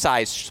shorts a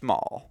size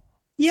small.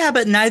 Yeah,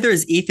 but neither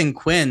is Ethan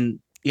Quinn,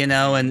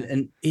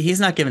 and he's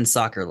not giving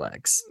soccer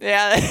legs.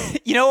 Yeah,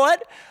 you know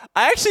what?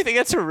 I actually think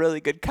that's a really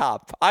good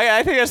comp.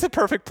 I think that's the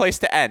perfect place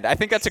to end. I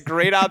think that's a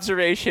great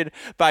observation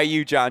by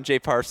you, John J.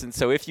 Parsons.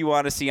 So if you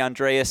want to see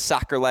Andreas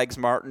Soccer Legs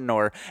Martin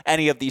or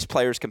any of these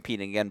players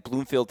competing, again,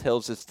 Bloomfield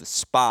Hills is the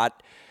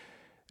spot.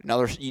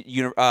 Another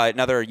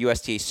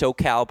USTA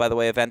SoCal, by the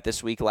way, event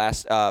this week.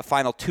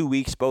 Final 2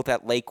 weeks, both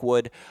at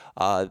Lakewood.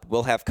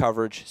 We'll have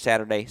coverage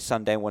Saturday,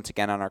 Sunday, once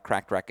again on our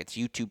Cracked Racquets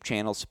YouTube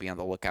channel, so be on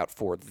the lookout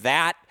for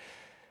that.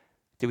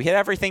 Did we hit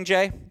everything,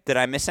 Jay? Did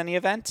I miss any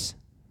events?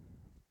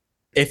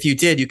 If you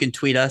did, you can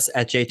tweet us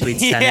at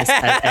JTweetsTennis,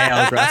 at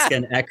AL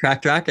Gruskin, at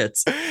Cracked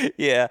Rackets.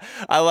 Yeah,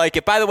 I like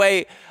it. By the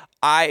way,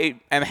 I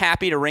am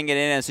happy to ring it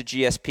in as a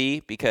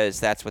GSP because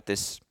that's what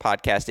this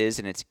podcast is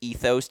and it's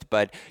ethos.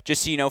 But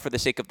just so you know, for the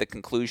sake of the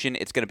conclusion,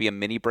 it's going to be a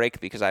mini break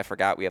because I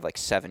forgot we have like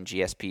 7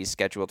 GSPs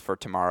scheduled for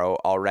tomorrow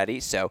already.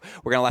 So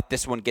we're going to let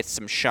this one get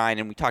some shine.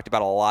 And we talked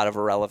about a lot of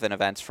irrelevant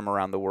events from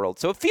around the world.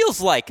 So it feels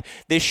like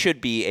this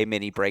should be a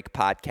mini break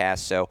podcast.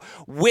 So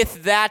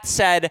with that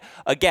said,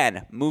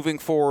 again, moving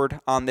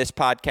forward on this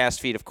podcast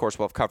feed, of course,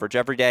 we'll have coverage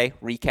every day,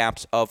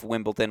 recaps of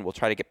Wimbledon. We'll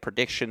try to get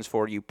predictions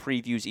for you,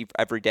 previews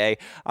every day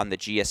on the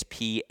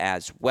GSP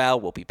as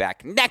well. We'll be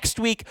back next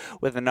week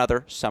with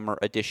another summer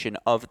edition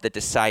of The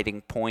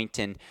Deciding Point.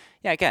 And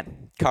yeah,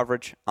 again,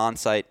 coverage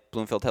on-site,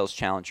 Bloomfield Hills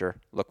Challenger.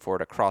 Look for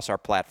it across our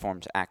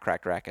platforms at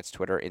Cracked Racquets,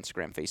 Twitter,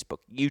 Instagram, Facebook,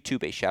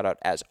 YouTube. A shout-out,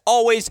 as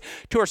always,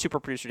 to our super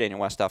producer, Daniel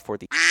Westoff, for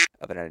the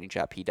of an editing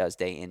job he does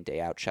day in, day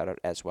out. Shout-out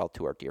as well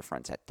to our dear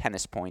friends at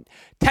Tennis Point,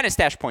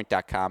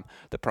 tennis-point.com.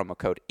 The promo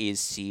code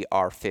is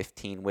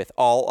CR15. With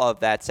all of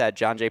that said,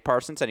 John J.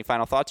 Parsons, any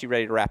final thoughts? You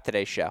ready to wrap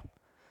today's show?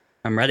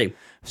 I'm ready.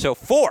 So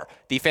for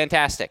the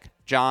fantastic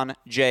John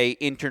J.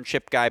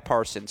 Internship Guy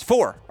Parsons,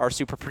 for our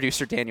super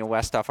producer Daniel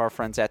Westoff, our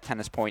friends at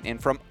Tennis Point,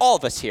 and from all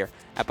of us here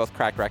at both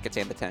Cracked Racquets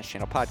and the Tennis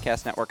Channel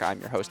Podcast Network,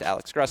 I'm your host,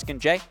 Alex Gruskin.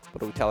 Jay, what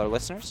do we tell our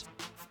listeners?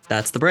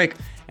 That's the break.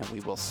 And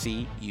we will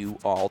see you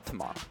all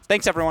tomorrow.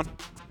 Thanks, everyone.